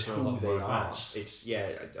just hers are a lot more advanced. It's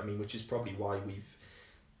I mean, which is probably why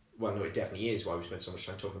it definitely is why we spent so much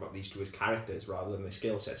time talking about these two as characters rather than their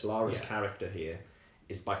skill sets. Lara's character here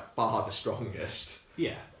is by far the strongest.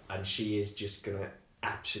 Yeah. And she is just gonna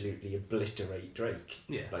absolutely obliterate Drake.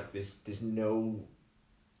 Yeah. Like there's no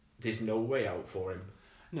way out for him.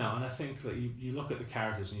 No, and I think that you look at the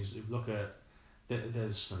characters and you look at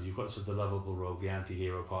you've got sort of the lovable rogue, the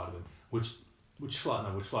anti-hero part of him, which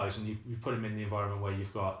flies, and you put him in the environment where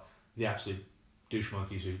you've got the absolute douche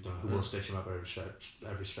monkeys who will stitch him up every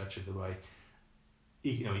stretch of the way.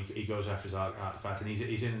 He goes after his artifact, and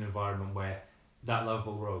he's in an environment where that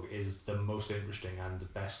lovable rogue is the most interesting and the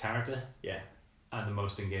best character. Yeah. And the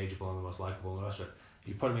most engageable and the most likeable and the rest of it.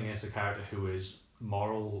 You put him against a character who is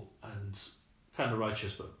moral and kind of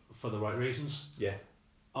righteous, but for the right reasons. Yeah.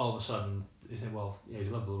 All of a sudden, you think, well, he's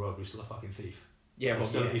a lovable rogue, but he's still a fucking thief. Yeah,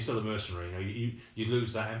 he's still a mercenary. You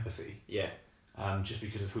lose that empathy. Yeah. Just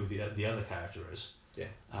because of who the other character is. Yeah.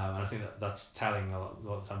 And I think that's telling a lot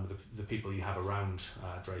of the time with the people you have around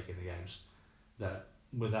Drake in the games, that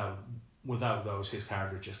without those, his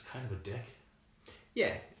character is just kind of a dick.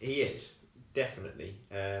 Yeah, he is. Definitely.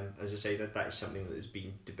 As I say, that is something that has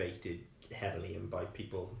been debated heavily and by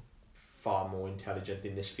people far more intelligent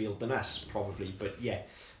in this field than us, probably. But yeah,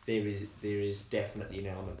 there is definitely an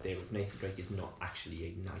element there of Nathan Drake is not actually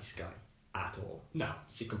a nice guy at all. No.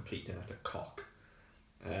 He's a complete and utter cock.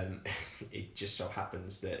 It just so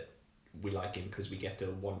happens that we like him because we get to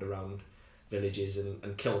wander around villages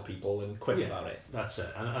and kill people and quip about it. That's it.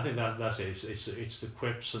 And I think that's it. It's the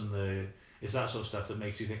quips and it's that sort of stuff that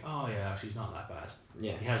makes you think, oh yeah, she's not that bad.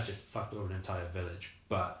 Yeah. He has just fucked over an entire village,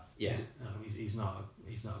 but he's not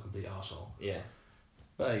a complete arsehole. Yeah.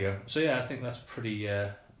 But there you go. So yeah, I think that's pretty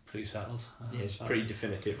settled. It's pretty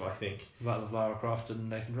definitive, I think. Battle of Lara Croft and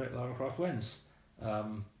Nathan Drake. Lara Croft wins.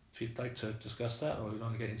 If you'd like to discuss that or you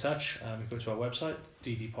want to get in touch, you go to our website,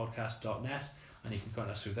 ddpodcast.net, and you can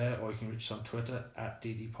contact us through there, or you can reach us on Twitter at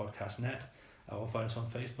ddpodcastnet, or find us on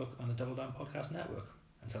Facebook on the Double Down Podcast Network.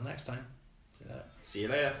 Until next time. See you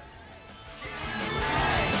later.